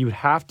system, right? You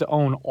have to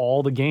own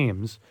all the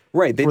games.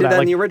 Right, they for did that in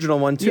like- the original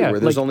one too, Yeah, where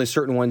there's like- only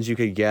certain ones you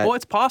could get. Well,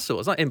 it's possible.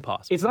 It's not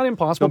impossible. It's not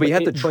impossible. No, but you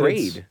have to it's-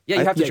 trade. Yeah,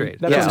 you have to trade.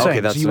 That's Yeah, what I'm okay,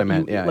 saying. that's So what I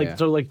meant. Yeah, yeah.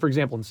 So, for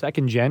example, in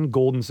second gen,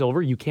 Gold and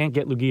Silver, you can't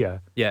get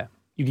Lugia. Yeah.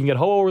 You can get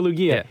Ho-Oh or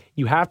Lugia. Yeah.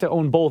 You have to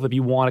own both if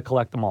you want to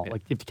collect them all. You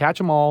have to catch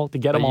them all to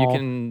get But them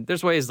all.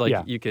 there's ways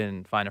Yeah. you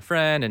can find a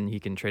friend and he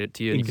can trade it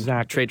to you. And you can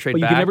Exactly. trade but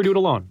you back. can never do it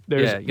alone. Yeah,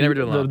 you can never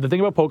do it alone. The thing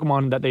about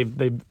Pokemon that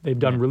they've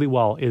done really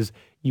well is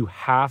you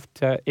have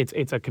to.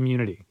 It's a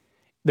community.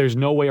 There's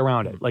no way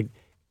around it.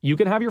 You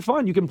can have your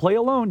fun. You can play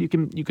alone. You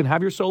can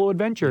have your solo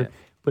adventure. Yeah.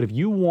 But if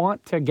you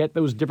want to get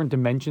those different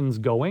dimensions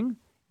going,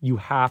 you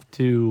have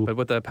to. But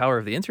with the power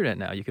of the internet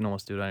now, you can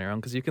almost do it on your own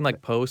because you can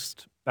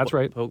post. That's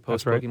right. Post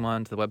That's right.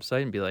 Pokemon to the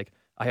website and be like,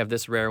 I have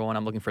this rare one.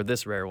 I'm looking for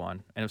this rare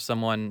one. And if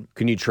someone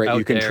Can you trade? out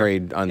You can there-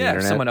 trade on the yeah,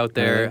 internet. if someone out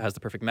there Yeah. has the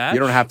perfect match,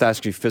 You don't have to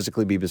actually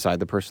physically be beside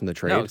the person to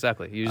trade. No,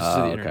 exactly. You just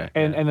do the internet.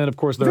 And then of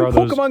course there Through are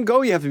those. Pokemon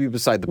Go, you have to be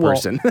beside the Well,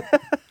 person.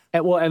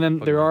 And then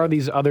there are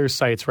these other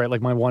sites, right?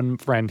 Like my one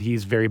friend,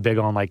 he's very big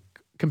on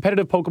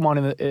competitive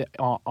Pokemon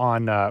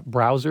on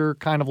browser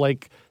kind of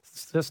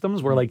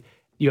systems where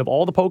you have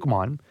all the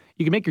Pokemon,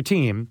 you can make your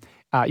team,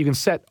 you can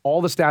set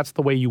all the stats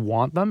the way you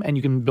want them, and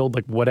you can build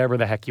whatever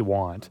the heck you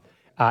want,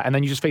 and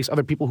then you just face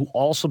other people who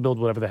also build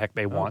whatever the heck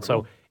they want.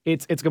 cool. So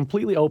it's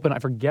completely open. I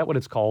forget what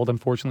it's called,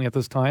 unfortunately, at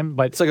this time,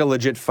 but It's like a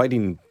legit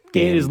fighting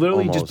game. it is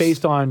literally almost. just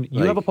based on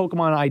you have a Like-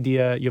 Pokemon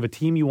idea, you have a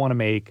team you want to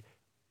make.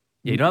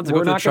 Yeah, you don't have to We're go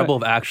through the not trouble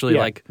gonna- of actually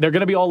Yeah, they're going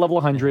to be all level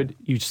 100.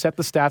 You set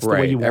the stats the way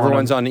Right. you want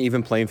Everyone's them. on an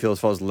even playing field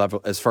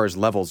as far as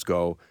levels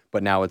go,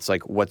 but now it's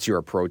what's your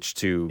approach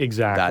to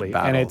Exactly. that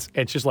battle? And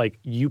it's just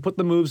you put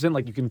the moves in,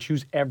 you can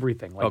choose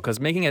everything.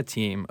 because making a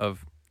team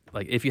of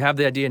like if you have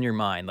the idea in your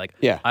mind, like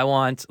Yeah. I've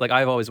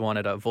always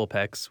wanted a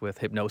Vulpix with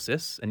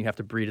Hypnosis, and you have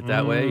to breed it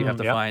that way. You have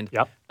to find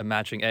a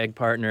matching egg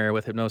partner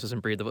with Hypnosis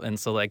and breed and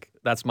so like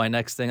that's my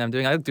next thing I'm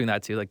doing. I'm doing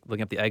that too, like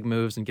looking up the egg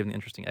moves and giving the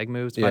interesting egg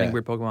moves, finding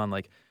weird Pokemon.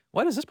 Like,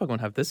 why does this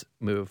Pokemon have this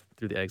move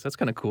through the eggs? That's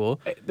kind of cool.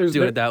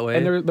 Doing it that way.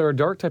 And there are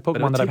dark type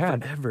Pokemon that I've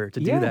had forever to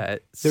do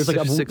that. There's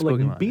like six like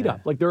Pokemon, beat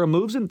up. Like there are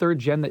moves in 3rd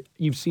gen that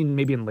you've seen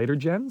maybe in later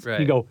gens. Right.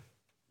 You go,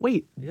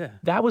 wait,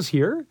 that was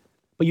here,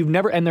 but you've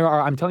never. And there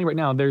are. I'm telling you right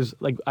now. There's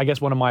like I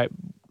guess one of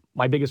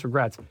my biggest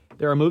regrets.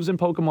 There are moves in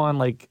Pokemon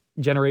like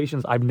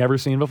generations I've never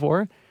seen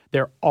before.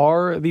 There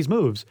are these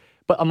moves,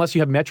 but unless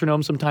you have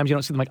metronome, sometimes you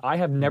don't see them. Like I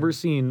have never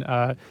seen.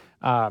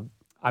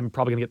 I'm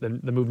probably gonna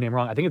get the move name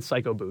wrong. I think it's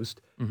Psycho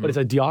Boost, but it's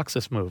a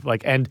Deoxys move.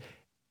 Like and.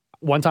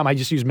 One time I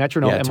just used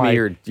metronome and my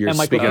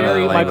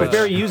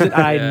Clefairy used it,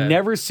 and I had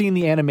never seen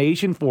the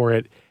animation for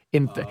it.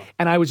 And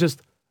I was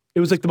just,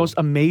 it was like the most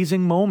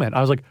amazing moment.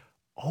 I was like,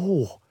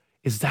 oh,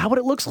 is that what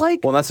it looks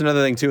like? Well, that's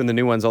another thing too. In the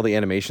new ones, all the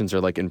animations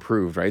are like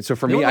improved, right? So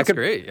for me, I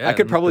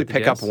could probably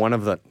pick up one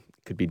of the.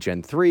 Could be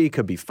Gen 3,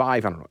 could be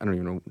 5. I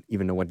don't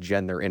even know what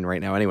gen they're in right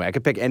now. Anyway, I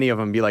could pick any of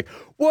them and be like,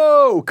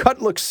 whoa,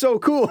 Cut looks so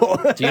cool.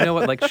 Do you know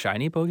what like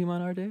shiny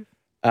Pokemon are, Dave?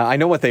 I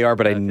know what they are,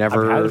 but I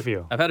never. I've had a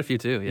few. I've had a few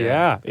too.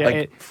 Yeah.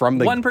 Like from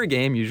the one per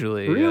game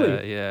usually.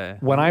 Really? Yeah.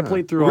 When I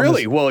played through,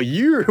 really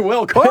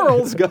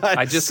Carl's got.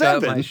 I just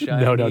 7. got my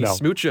shiny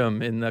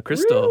Smoochum in the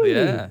Crystal. Really?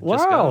 Yeah. Wow.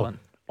 Just got one.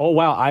 Oh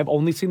wow! I've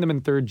only seen them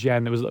in 3rd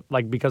gen. It was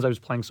like because I was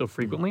playing so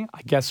frequently.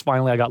 I guess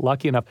finally I got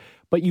lucky enough.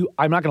 But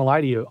I'm not going to lie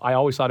to you. I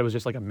always thought it was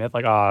just like a myth.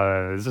 Like,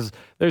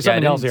 there's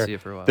something else here. See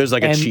it for a while. There's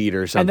like a cheat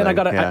or something. And then I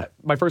got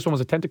my first one was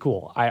a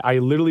Tentacool. I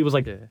literally was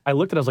like, I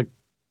looked at it, I was like,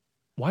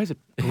 why is it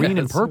green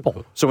and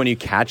purple? So when you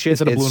catch it,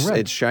 Instead of blue and red.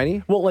 It's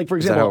shiny? Well, like for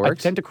example, a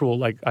Tentacruel,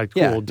 like to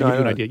give you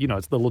an idea,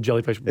 it's the little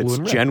jellyfish blue and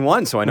red. It's Gen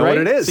 1, so I know what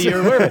it is. So you're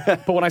aware of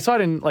it. But when I saw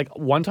it in like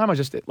one time, I was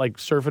just like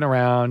surfing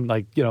around,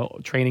 like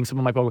training some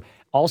of my Pokemon.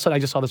 All of a sudden, I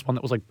just saw this one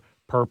that was like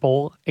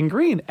purple and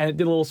green, and it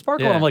did a little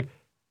sparkle. And I'm like,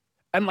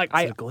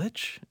 is it a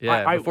glitch?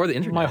 Yeah, before the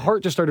internet. My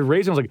heart just started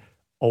racing. I was like,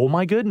 oh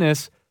my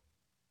goodness.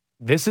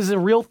 This is a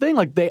real thing.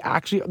 Like there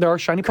are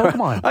shiny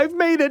Pokemon. I've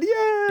made it,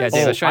 yes.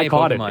 Yeah, the shiny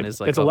Pokemon is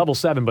like it's a level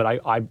 7,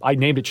 but I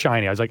named it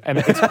shiny. I was like, and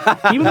it's,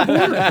 even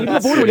the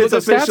border when you look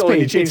at the stats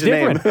page, it's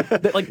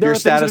different. Like your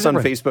status on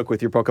Facebook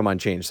with your Pokemon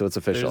changed, so it's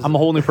official. I'm a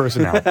whole new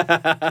person now.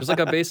 There's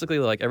like basically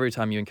like every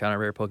time you encounter a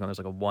rare Pokemon, there's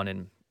like a 1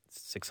 in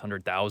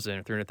 600,000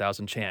 or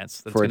 300,000 chance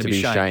that it's going to be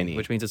shiny,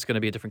 which means it's going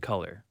to be a different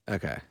color.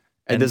 Okay.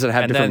 And does it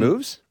have different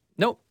moves?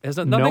 Nope. It has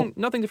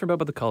nothing different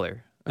about the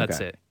color.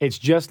 That's it. It's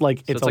just like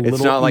it's a little.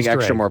 It's not like Easter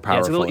extra egg. more powerful. Yeah,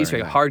 it's a little Easter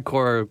egg.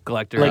 Hardcore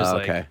collectors.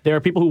 Okay. There are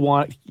people who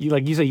want,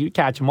 like you say, you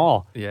catch them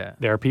all. Yeah.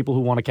 There are people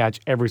who want to catch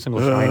every single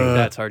shiny.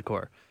 That's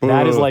hardcore.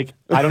 That is like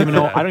I don't even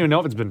know. I don't even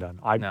know if it's been done.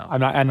 I'm not.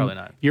 And probably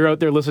not. You're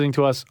out there listening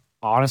to us.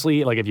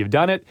 Honestly, like if you've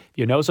done it, if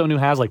you know someone who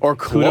has, like, or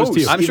kudos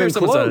to you. I'm sure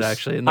someone's done it close.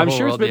 actually. In the I'm whole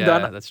sure it's world. been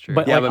done. That's true.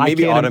 But yeah, like, but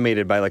maybe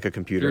automated by like a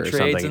computer or through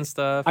trades something. and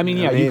stuff. I mean,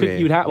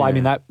 you'd have. Well, I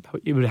mean, that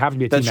it would have to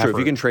be a team That's true. effort. If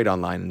you can trade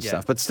online and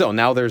stuff, but still,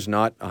 now there's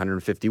not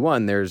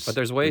 151.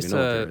 There's ways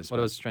to. What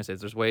I was trying to say is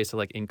there's ways to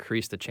like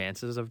increase the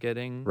chances of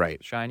getting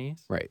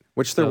shinies. Right.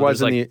 Which there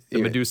was in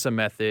the Medusa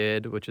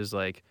method, which is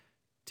like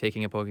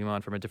taking a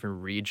Pokemon from a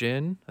different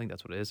region. I think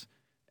that's what it is,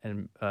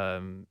 and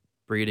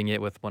breeding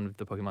it with one of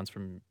the Pokemons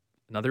from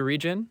another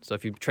region. So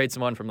if you trade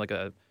someone from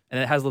and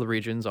it has little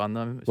regions on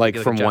them. Like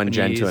from one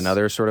gen to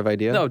another sort of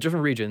idea? No,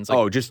 different regions.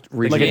 Just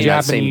regions. Like a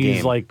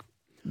Japanese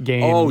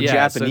game. Oh, yeah,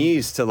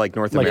 Japanese to like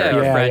North America.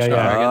 Or French to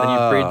America. And then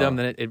you breed them,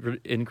 then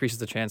it increases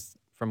the chance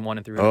from 1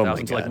 in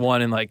 300,000 to like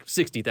 1 in like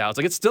 60,000.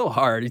 Like it's still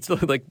hard. You still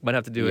like might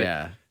have to do it.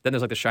 Then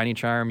there's like the shiny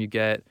charm you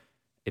get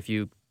if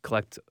you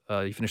collect,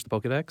 you finish the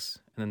Pokedex,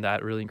 and then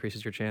that really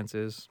increases your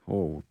chances.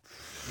 Oh.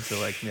 So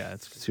like,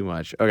 it's too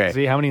much. Okay.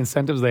 See how many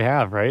incentives they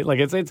have, right? Like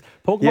it's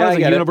Pokemon is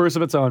a universe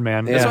of its own,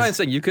 man. That's why I'm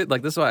saying you could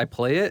this is why I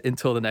play it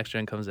until the next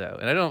gen comes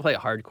out, and I don't play it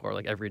hardcore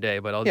like every day,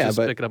 but I'll just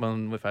pick it up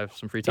if I have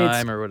some free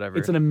time or whatever.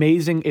 It's an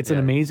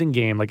amazing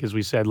game, like as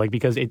we said, like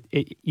because it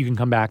you can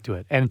come back to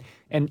it, and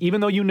even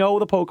though you know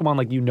the Pokemon,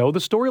 like you know the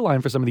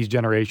storyline for some of these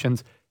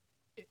generations,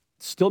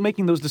 still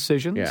making those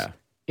decisions. Yeah,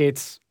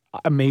 it's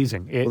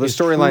amazing. The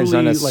storyline's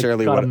not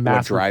necessarily what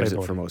drives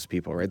it for most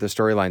people, right? The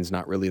storyline's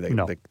not really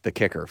the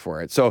kicker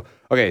for it. So,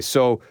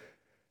 so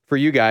for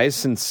you guys,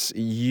 since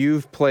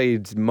you've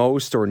played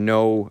most or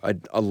know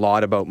a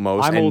lot about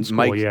most, I'm old school,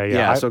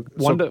 Mike, So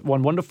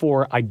 1 to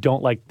 4, I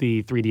don't like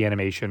the 3D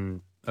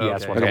animation.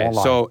 PS one. Okay.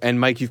 So, and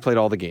Mike, you've played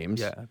all the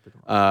games.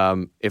 Yeah.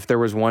 If there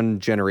was one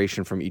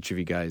generation from each of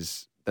you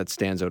guys that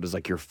stands out as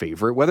like your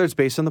favorite, whether it's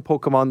based on the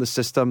Pokemon, the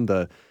system,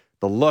 the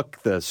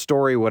look, the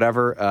story,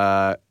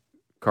 whatever.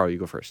 Carl, you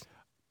go first.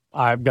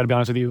 I've got to be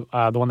honest with you.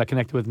 The one that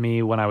connected with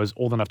me when I was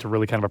old enough to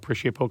really kind of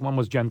appreciate Pokemon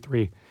was Gen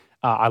 3.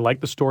 I like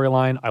the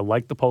storyline. I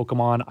like the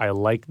Pokemon. I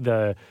like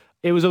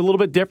it was a little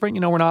bit different.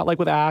 We're not like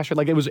with Ash.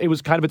 Like it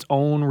was kind of its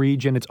own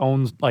region, its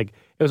own, like,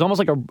 it was almost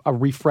like a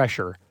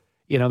refresher.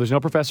 There's no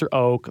Professor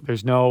Oak.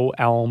 There's no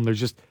Elm. There's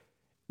just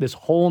this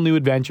whole new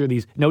adventure.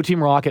 No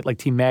Team Rocket, like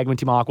Team Magma,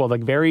 Team Aqua,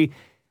 like very...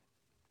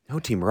 No,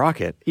 Team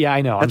Rocket. Yeah,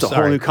 I know. That's I'm a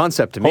whole sorry. new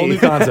concept to me. Whole new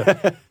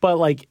concept. But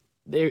like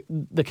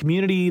the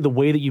community, the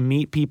way that you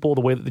meet people,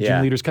 the way that the Yeah.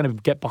 gym leaders kind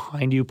of get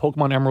behind you.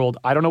 Pokemon Emerald,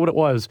 I don't know what it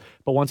was,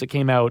 but once it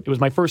came out, it was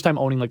my first time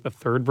owning like the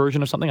third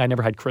version of something. I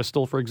never had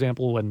Crystal, for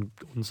example, and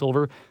Gold and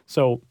Silver.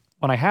 So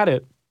when I had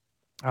it,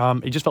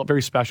 it just felt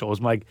very special. It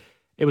was like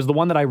it was the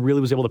one that I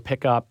really was able to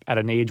pick up at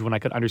an age when I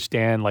could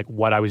understand like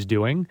what I was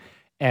doing,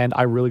 and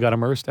I really got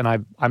immersed. And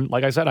I'm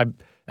like I said,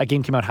 that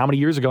game came out how many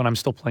years ago, and I'm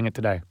still playing it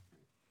today.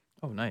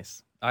 Oh,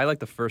 nice. I like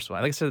the first one.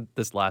 I think I said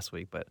this last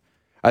week, but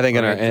I think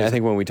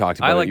when we talked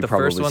about I it, like you the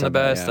probably first one the said that,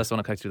 best. yeah. That's the one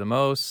I connected to the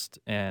most.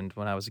 And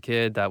when I was a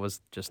kid, that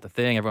was just the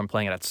thing. Everyone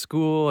playing it at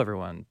school,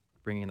 everyone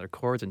bringing in their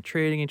cords and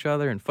trading each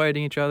other and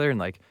fighting each other. And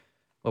like,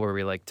 what were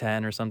we, like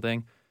 10 or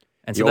something?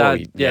 And so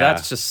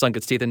that's just sunk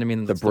its teeth into me.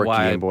 And that's brick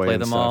why I Game Boy play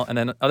and them all. stuff. And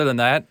then other than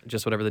that,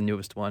 just whatever the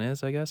newest one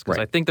is, I guess. Because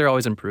Right. I think they're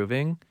always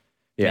improving.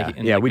 Yeah, making-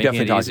 and, yeah, like, we making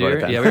definitely it talked about it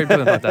easier. then. Yeah, we were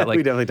talking about that. Like,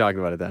 we definitely talked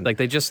about it then. like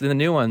they just in the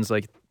new ones,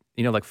 like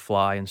like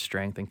fly and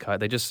strength and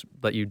cut. They just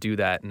let you do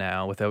that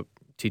now without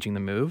teaching the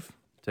move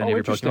to any of your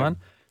interesting. Pokemon.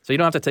 So you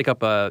don't have to take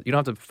up you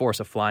don't have to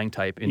force a flying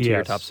type into your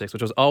Yes. top 6,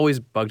 which was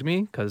always bugged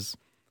me because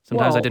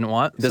sometimes I Well, didn't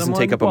want. It doesn't someone.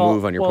 take up a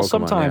move on your Pokemon.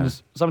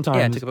 Sometimes,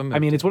 Yeah, take up a move. I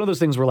mean, it's one of those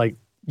things where like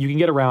you can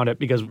get around it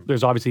because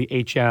there's obviously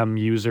HM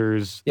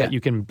users Yeah. that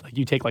you can like,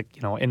 you take like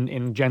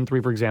in Gen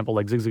 3 for example,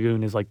 like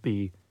Zigzagoon is like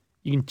you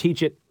can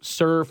teach it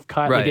surf,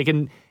 cut, like Right. it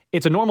can.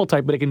 It's a normal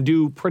type, but it can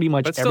do pretty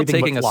much But it's still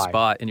everything taking but a fly.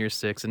 spot in your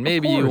 6, and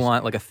maybe you course.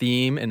 want like a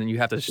theme, and then you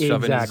have to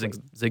shove Exactly. in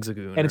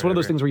Zigzagoon. And it's one of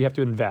those things where you have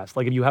to invest.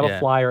 Like if you have a Yeah.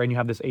 flyer and you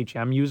have this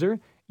HM user,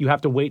 you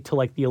have to wait till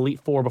like the Elite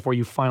Four before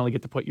you finally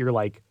get to put your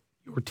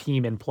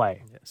team in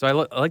play. So I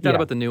like that Yeah.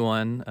 about the new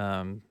one.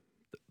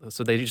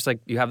 So they just like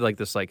you have like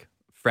this like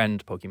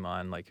friend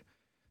Pokemon like.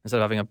 Instead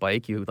of having a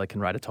bike, you like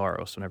can ride a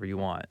Tauros whenever you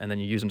want, and then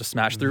you use them to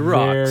smash through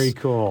rocks. Very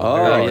cool. Oh,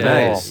 Very Yeah,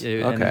 cool. nice.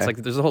 And Okay. it's like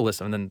there's a whole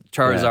list of them. And then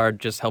Charizard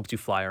just helps you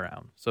fly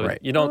around. So Right.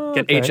 you don't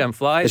get Okay. HM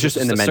fly. It's just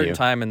in the a menu. certain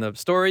time in the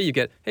story, you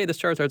get, hey, this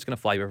Charizard's going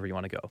to fly you wherever you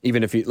want to go.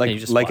 Even if you you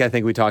just like fly. I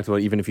think we talked about,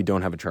 even if you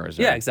don't have a Charizard.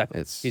 Yeah,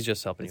 exactly. It's, He's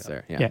just helping it's you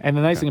out. there. Yeah, and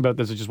the nice thing about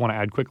this, I just want to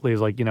add quickly, is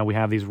like we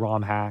have these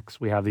ROM hacks,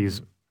 we have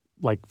these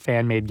like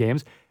fan made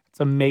games. It's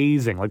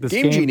amazing. Like this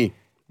Game Genie.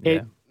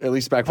 It, At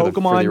least back for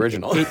Pokemon, the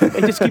original. it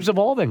just keeps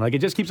evolving. Like it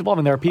just keeps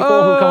evolving. There are people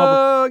who come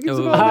up. keeps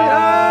Ooh.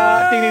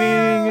 evolving. Ding, ding,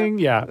 ding, ding.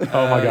 Yeah.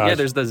 Oh my gosh. Yeah,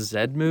 there's the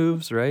Z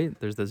moves, right?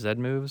 There's the Z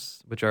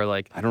moves, which are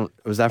like. I don't.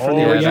 Was that from Oh,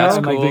 the yeah, original? that's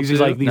and, like, cool. these, too.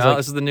 like, these, no, like-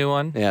 this is the new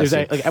one. Yeah, There's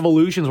see. like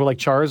evolutions where like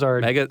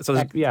Charizard. Mega. So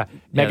there's, Mega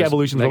there's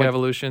evolutions. where, Mega like,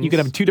 evolutions. You can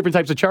have 2 different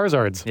types of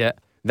Charizards. Yeah.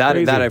 that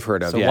crazy. I've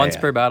heard of. So yeah, once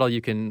yeah. per battle, you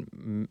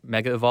can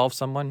mega evolve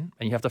someone,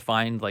 and you have to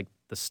find like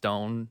the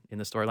stone in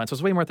the storyline. So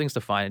there's way more things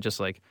to find. It's just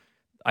like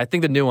I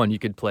think the new one you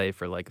could play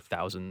for like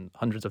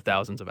hundreds of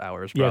thousands of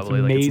hours. Yeah, it's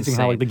Probably. Like, amazing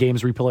how like the insane.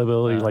 game's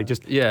replayability, like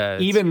just yeah,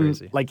 it's even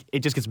crazy. like it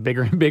just gets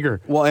bigger and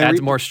bigger. Well, and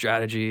adds more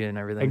strategy and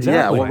everything. Exactly.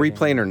 Yeah, well, Exactly.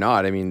 replaying or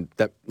not, I mean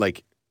that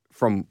like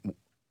from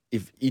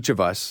if each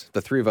of us,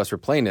 the 3 of us, were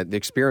playing it, the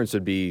experience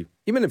would be,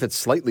 even if it's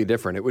slightly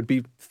different, it would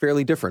be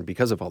fairly different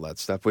because of all that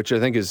stuff, which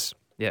I think is.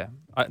 Yeah.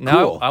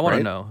 Now Cool, I want right?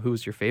 to know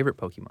who's your favorite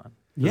Pokemon.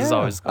 This is Yeah.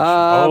 always. a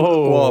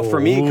question. Well, for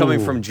me, coming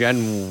ooh. from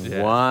Gen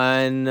Yeah.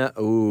 1,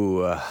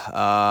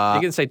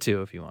 you can say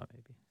 2 if you want.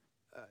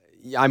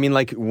 Maybe. I mean,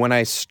 like when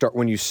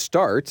you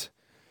start,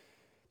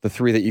 the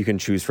 3 that you can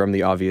choose from,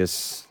 the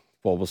obvious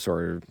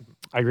Bulbasaur.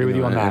 I agree with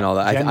you on that. And all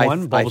that. Gen I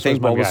 1, I Bulbasaur's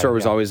think my guy, Bulbasaur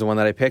was yeah. always the one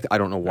that I picked. I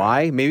don't know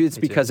why. Maybe it's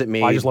Me too. because it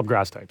made. I just love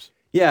grass types.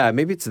 Yeah,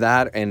 maybe it's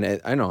that, and I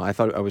don't know. I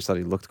always thought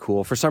he looked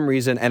cool for some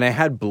reason. And I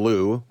had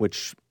blue,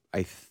 which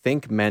I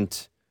think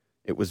meant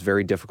it was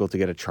very difficult to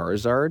get a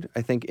Charizard.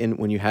 I think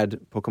when you had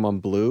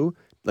Pokemon Blue,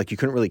 like you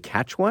couldn't really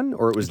catch one,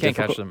 or it was You can't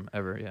difficult. catch them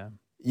ever. Yeah.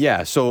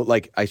 Yeah, so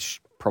like I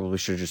probably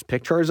should have just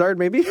picked Charizard,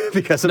 maybe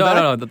because of that.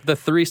 No. The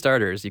 3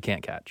 starters you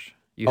can't catch.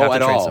 You have to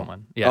at trade all.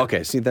 someone. Yeah.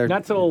 Okay, see there.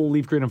 Not till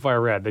Leaf Green and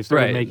Fire Red. They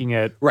started Right. making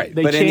it. Right,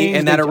 They but in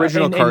changed that it-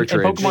 original in cartridge-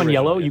 Pokemon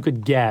Yellow, Yeah. you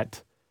could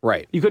get.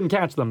 Right, You couldn't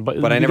catch them,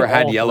 but but I you never did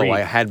had all yellow. 3.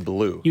 I had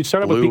blue. You'd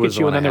start out Blue with was the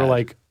Pikachu, one and then they I were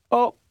had. like,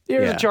 "Oh,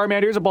 here's Yeah. a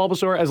Charmander, here's a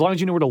Bulbasaur." As long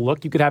as you knew where to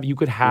look, you could have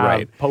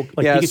Right. like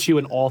Yes. Pikachu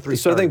in all 3.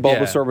 So I think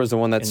starters. Bulbasaur was the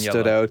one that in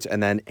stood yellow. out,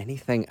 and then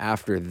anything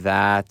after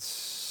that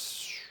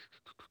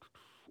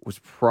was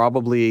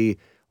probably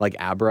like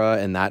Abra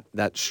and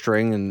that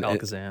string and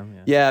Alakazam.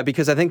 Yeah. yeah,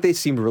 because I think they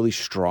seemed really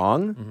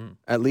strong.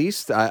 At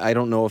least I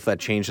don't know if that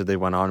changed as they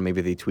went on.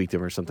 Maybe they tweaked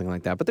them or something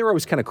like that. But they were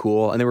always kind of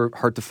cool, and they were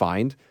hard to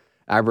find.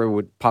 Abra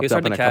would pop He was up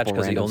hard in to a catch couple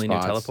because he random only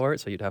spots. knew teleport,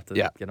 so you'd have to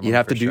Yeah, get him. you'd on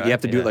have the to do first you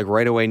have to try. do it like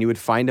right away, and you would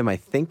find him. I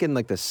think in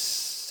like the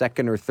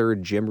 2nd or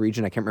 3rd gym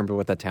region. I can't remember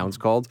what that town's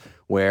called,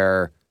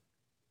 where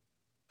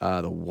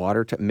the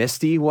water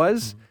Misty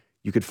was.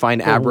 You could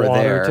find Abra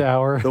water there.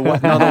 tower. The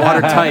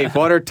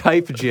water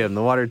type gym.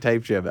 The water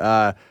type gym.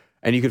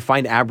 And you could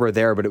find Abra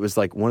there, but it was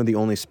like one of the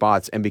only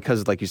spots. And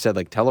because, like you said,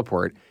 like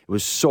teleport, it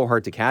was so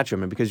hard to catch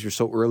him. And because you're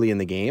so early in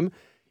the game,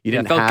 you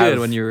didn't it felt have, good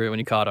when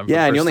you caught him.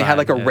 Yeah, and you only had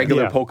like a Yeah.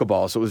 regular Yeah.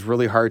 Pokeball, so it was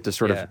really hard to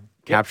sort of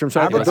capture them.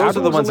 So Abra- those are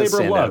Abra the was ones a that labor of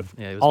stand out. love.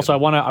 Yeah, it was Also,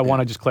 good. I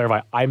want to just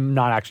clarify. I'm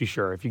not actually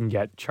sure if you can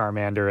get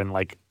Charmander and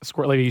like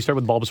Squirtle. Like, you start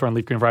with Bulbasaur and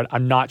Leaf Green Fire.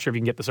 I'm not sure if you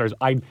can get the starters.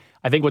 I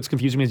think what's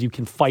confusing me is you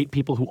can fight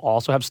people who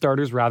also have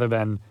starters rather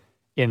than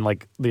in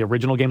like the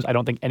original games. I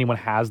don't think anyone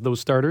has those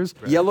starters.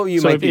 Yellow, you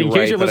So might if, be in right,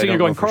 case you're but I listening, you're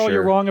don't going, know for Carl,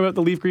 you're sure. wrong about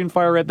the Leaf Green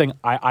Fire Red thing.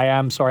 I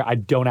am sorry. I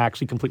don't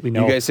actually completely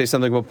know. You guys say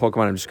something about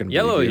Pokemon, I'm just going to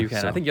Yellow, believe you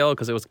can. so. I think yellow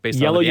because it was based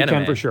Yellow on the you anime.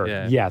 can for sure.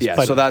 Yeah. Yes. Yeah,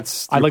 but so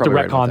that's... I'd you're like to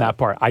probably right retcon about that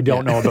part. I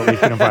don't know about Leaf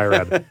Green and Fire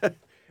Red.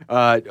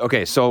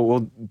 Okay, so we'll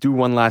do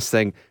one last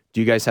thing. Do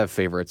you guys have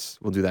favorites?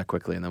 We'll do that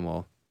quickly, and then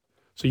we'll...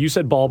 So you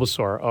said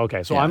Bulbasaur.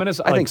 Okay, so Yeah, I'm gonna.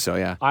 I think so,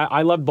 yeah.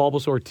 I love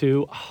Bulbasaur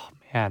too. Oh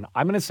man,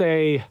 I'm gonna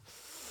say.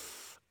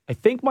 I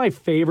think my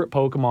favorite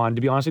Pokemon,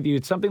 to be honest with you,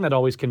 it's something that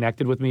always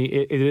connected with me.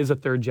 It is a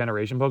third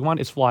generation Pokemon.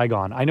 It's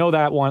Flygon. I know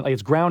that one. Like,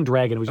 it's Ground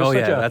Dragon. It was just Oh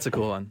such yeah, a. that's a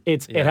cool one.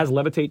 It has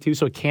Levitate too,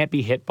 so it can't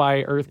be hit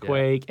by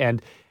Earthquake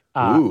and.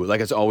 Ooh,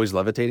 like it's always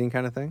levitating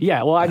kind of thing?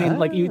 Yeah, well, I mean,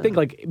 like you think,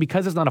 like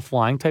because it's not a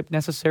flying type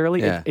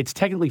necessarily, Yeah. it's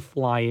technically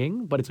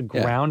flying, but it's a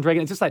ground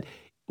dragon. It's just that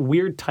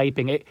weird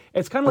typing.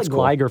 It's kind of like cool.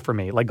 Gligar for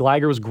me. Like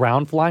Gligar was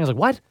ground flying. I was like,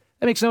 what?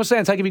 That makes no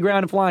sense. How can it be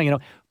ground and flying? You know,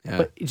 Yeah.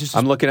 but it's just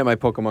I'm looking at my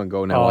Pokemon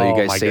Go now while you Oh,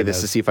 guys my say this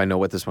goodness. to see if I know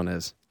what this one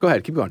is. Go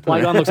ahead, keep going.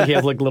 Flygon looks like he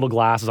has like little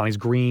glasses on. He's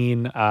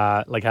green,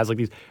 like has like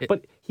these.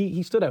 But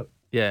he stood out.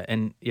 Yeah,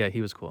 and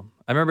he was cool.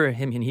 I remember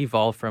him, and he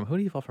evolved from, who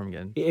did he evolve from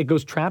again? It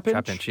goes Trapinch,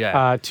 Trapinch,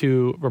 yeah.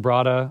 To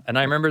Vibrata. And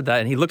I remember that,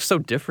 and he looked so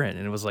different,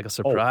 and it was like a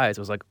surprise. It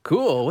was like,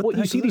 cool. What Well, the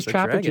you heck see is these this? A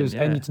dragon? Trapinches,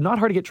 and it's not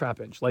hard to get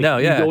Trapinch. Like, No,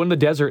 yeah. you go in the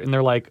desert, and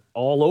they're like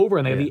all over,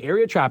 and they have the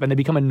area trap, and they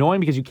become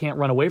annoying because you can't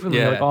run away from them.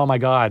 You're Yeah. like, oh my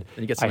god,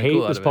 And you get I something hate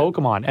cool out this of it.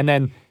 Pokemon. And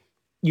then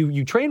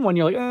you train one,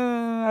 you're like,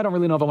 I don't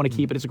really know if I want to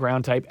keep it. It's a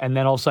ground type, and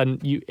then all of a sudden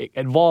it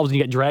evolves, and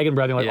you get Dragon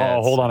Breath. And you're like, Yeah, oh,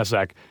 it's- hold on a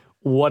sec,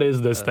 what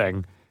is this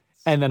thing?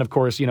 And then, of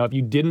course, if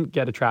you didn't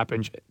get a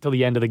Trapinch till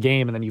the end of the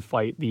game, and then you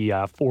fight the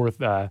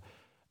fourth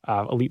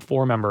Elite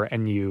Four member,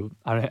 and you're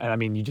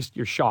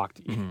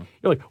shocked. You're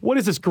like, what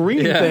is this green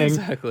Mm-hmm. Yeah, thing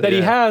exactly, that he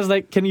yeah. has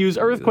that can use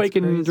Earthquake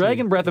and crazy.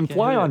 Dragon Breath and Can't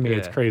fly hit on it. me?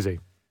 It's Yeah. crazy.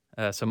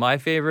 So my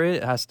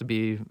favorite has to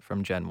be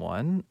from Gen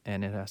 1,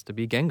 and it has to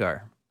be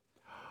Gengar.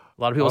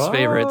 A lot of people's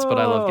favorites, but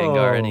I love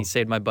Gengar, and he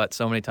saved my butt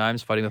so many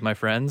times fighting with my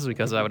friends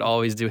because I would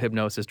always do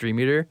Hypnosis Dream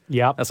Eater.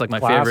 Yep. That's like my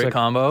Classic. favorite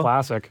combo.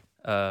 Classic.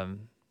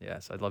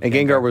 Yes, I love And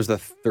Gengar was the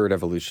third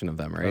evolution of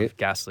them, right?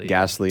 Ghastly.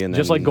 Ghastly and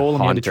Just then like Golem, you had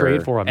to Haunter.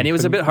 trade for him. And it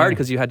was a bit hard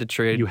because you had to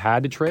trade. You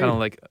had to trade. Kind of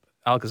like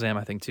Alakazam,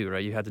 I think, too,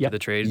 right? You had to Yep. do the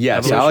trade.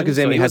 Yes, evolution. Alakazam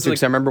So you he had was to, like-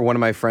 because I remember one of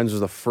my friends was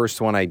the first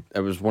one. I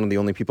was one of the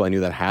only people I knew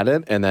that had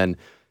it, and then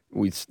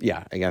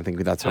again, I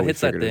think that's how So we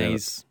hits that figured it thing. out.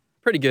 He's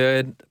pretty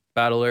good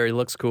battler. He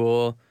looks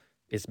cool.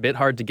 It's a bit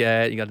hard to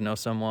get. You got to know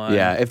someone.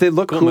 Yeah, if they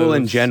look Cool cool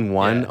in moves. Gen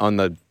 1 Yeah. on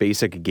the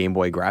basic Game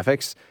Boy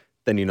graphics,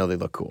 then you know they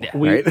look cool,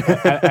 We,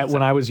 right?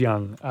 when I was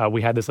young,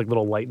 we had this like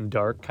little light and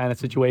dark kind of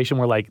situation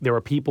where like there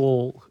were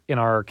people in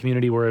our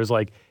community where it was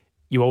like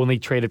you only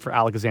traded for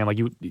Alakazam. Like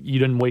you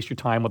didn't waste your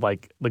time with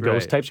like the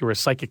ghost Right. types. You were a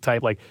psychic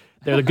type. Like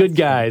they're the good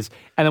guys.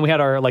 And then we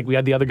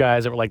had the other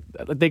guys that were like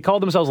they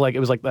called themselves like it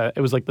was like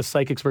the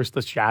psychics versus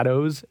the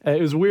shadows.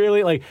 It was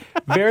weirdly like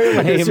very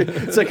lame.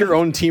 It's like your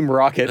own Team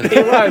Rocket.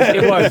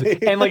 It was.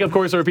 And like, of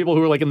course, there were people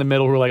who were like in the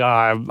middle who were like,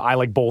 I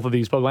like both of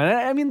these Pokemon. And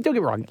I mean, don't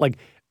get me wrong. Like,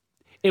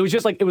 it was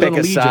just like, it was Pick an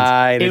a allegiance.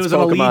 side. It It's was an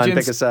Pokemon,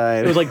 allegiance. pick a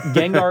side. It was like,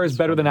 Gengar is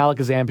better than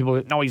Alakazam. People were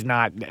like, no, he's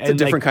not. It's a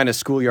different kind of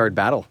schoolyard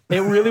battle. It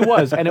really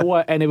was. And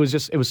it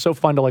was so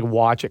fun to like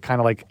watch it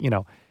kind of like,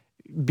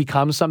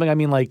 become something. I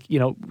mean, like,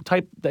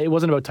 it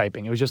wasn't about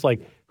typing. It was just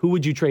like, who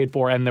would you trade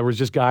for? And there was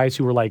just guys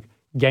who were like,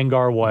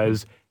 Gengar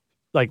was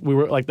like, we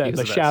were like He the was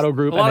the best. shadow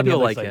group. A lot and of then the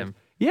people other like side. him.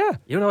 Yeah.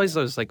 You know, always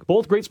was like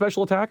Both great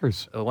special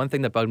attackers. one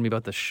thing that bugged me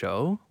about the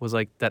show was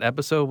like that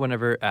episode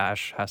whenever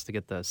Ash has to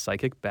get the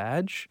psychic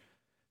badge,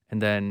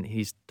 and then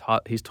he's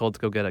told to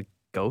go get a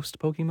ghost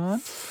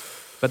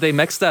Pokemon. But they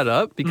mixed that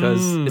up because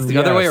it's the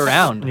other way yes.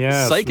 around.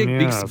 Yes, Psychic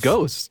yes. beats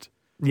ghost.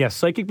 Yes,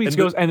 psychic beats And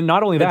the- ghost, and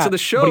not only and that, so the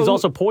show- but he's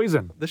also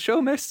poison. The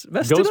show messed it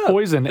Ghost up.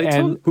 poison, They and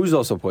told- Who's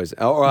also poison?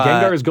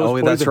 Gengar is ghost oh,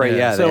 poison. that's right.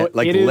 Yeah, so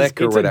like it is,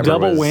 lick or it's whatever. a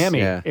double it was. whammy.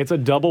 Yeah. It's a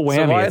double whammy.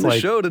 so why it's in the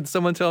like, show did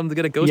someone tell him to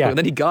get a ghost Yeah. Pokemon? And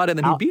then he got it, and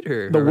then Al- he beat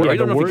her. the Or word- I don't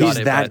the know if word- he got He's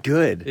it, that but-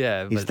 good.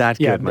 Yeah, he's but- that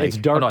yeah, good, Mike. it's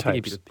dark Oh, no, I think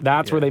he types. beat-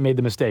 That's where yeah. they made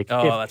the mistake.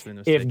 Oh, that's the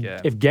mistake, If, yeah.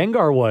 if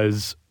Gengar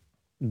was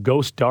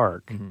Ghost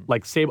Dark, Mm-hmm.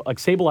 like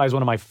Sableye is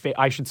one of my.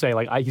 I should say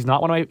he's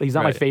not my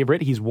Right.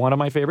 favorite. He's one of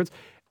my favorites.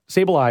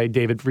 Sableye,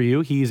 David, for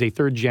you, he's a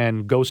third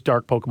gen Ghost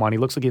Dark Pokemon. He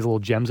looks like he has little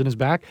gems in his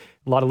back.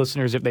 A lot of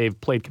listeners, if they've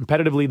played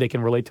competitively, they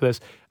can relate to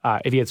this.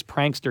 If he has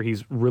Prankster,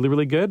 he's really,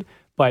 really good,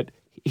 but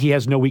he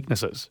has no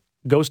weaknesses.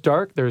 Ghost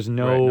Dark, there's Right,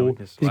 no no.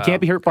 weakness. He Wow,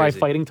 can't be hurt by crazy.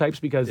 fighting types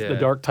because the Yeah.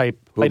 Dark type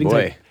Oh, fighting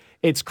boy. type.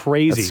 It's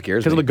crazy That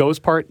scares because of me. the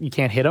Ghost part. You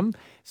can't hit him.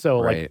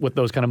 So Right. like with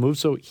those kind of moves,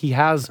 so he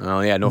has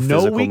Oh, yeah, no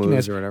physical weakness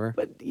moves or whatever.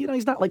 But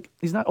he's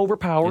not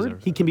overpowered.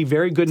 He can be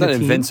very good It's in not a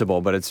team.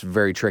 invincible, but it's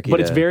very tricky. But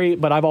to, it's very.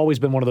 But I've always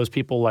been one of those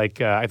people. Like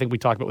I think we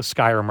talked about with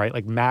Skyrim, right?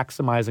 Like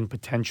maximizing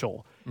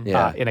potential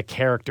Yeah. in a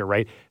character,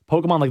 right?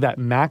 Pokemon like that,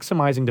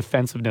 maximizing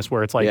defensiveness,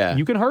 where it's like Yeah.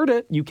 you can hurt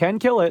it, you can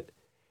kill it,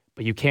 but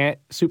but you can't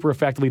super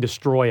effectively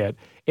destroy it.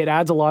 It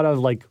adds a lot of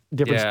like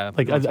different,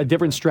 a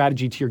different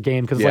strategy to your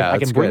game because I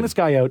can bring this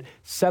guy out,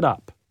 set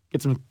up,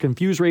 get some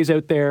confuse rays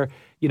out there.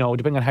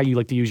 Depending on how you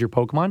like to use your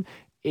Pokemon.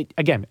 And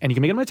you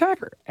can make him an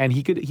attacker, and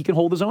he can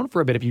hold his own for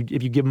a bit if you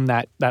give him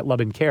that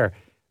love and care.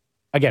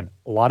 Again,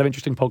 a lot of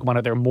interesting Pokemon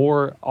out there.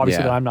 More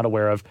obviously that I'm not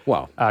aware of.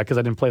 Wow, because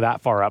I didn't play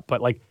that far up.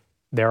 But like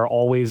there are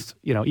always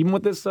even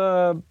with this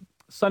Sun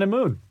and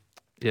Moon.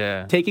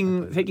 Yeah,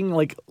 taking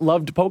like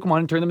loved Pokemon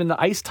and turn them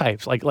into ice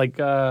types. Like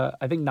I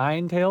think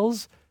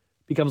Ninetales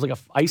becomes like a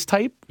ice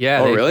type.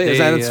 Yeah. Oh, really?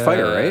 It's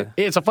fighter, right?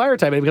 It's a fire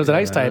type. And it becomes an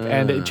ice type,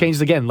 and it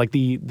changes again. Like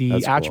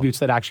the attributes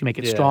that actually make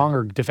it strong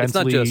or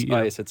defensively. It's not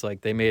just ice. It's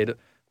like they made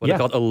what they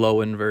called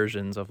Alolan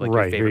versions of like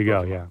right. Your favorite Here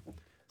you Pokemon. go. Yeah.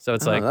 So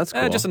it's like that's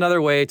cool. Just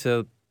another way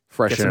to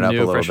freshen it up a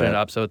little bit. It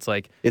up. So it's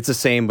like it's the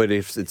same, but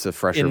it's a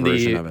fresher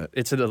version of it.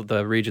 It's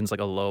the region's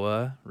like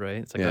Alola, right?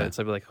 It's like it's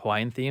like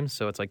Hawaiian theme.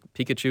 So it's like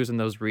Pikachu's in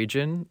those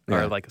region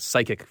are like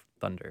psychic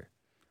thunder.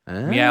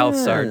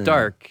 Meowths are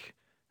dark.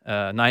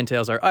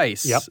 Ninetales are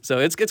ice. Yep. So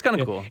it's kind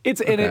of cool. It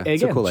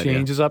again cool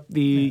changes up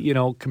the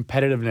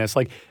competitiveness.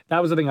 Like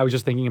that was the thing I was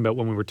just thinking about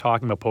when we were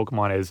talking about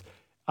Pokemon is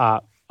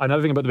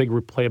another thing about the big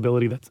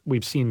replayability that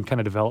we've seen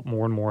kind of develop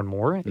more and more and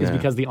more is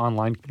because the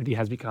online community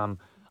has become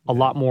a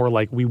lot more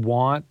like we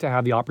want to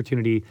have the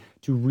opportunity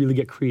to really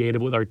get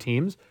creative with our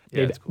teams.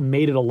 They've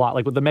made it a lot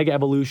like with the Mega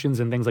Evolutions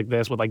and things like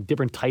this with like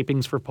different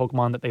typings for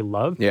Pokemon that they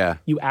love. Yeah.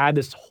 You add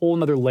this whole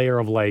nother layer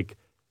of like,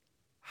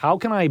 how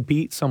can I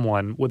beat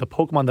someone with a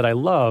Pokemon that I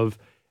love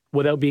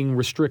without being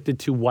restricted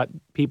to what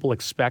people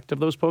expect of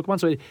those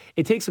Pokemon? So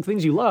it takes the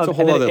things you love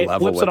and then it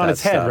flips it on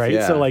its head, right?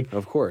 Yeah, so like,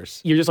 of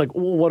course, you're just like,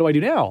 well, what do I do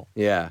now?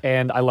 Yeah.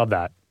 And I love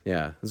that.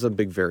 Yeah, there's a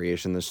big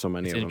variation. There's so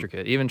many It's of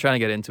intricate. Even trying to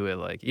get into it,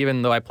 like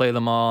even though I play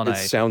them all and It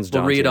sounds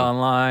will read daunting.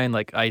 online,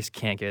 like I just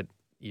can't get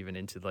even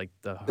into like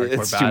the hardcore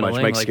It's too battling.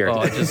 much. Mike's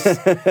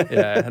like,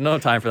 scared. No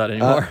time for that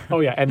anymore. Oh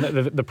yeah, and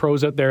the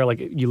pros out there, like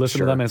you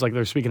listen to them, and it's like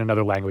they're speaking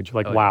another language.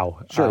 Like wow.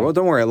 Sure. Well,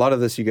 don't worry. A lot of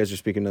this, you guys are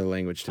speaking another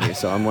language to me,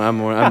 so I'm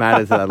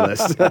added to that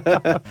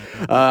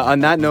list. On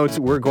that note,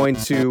 we're going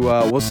to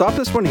we'll stop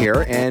this one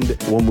here, and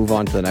we'll move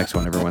on to the next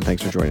one. Everyone,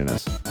 thanks for joining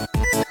us.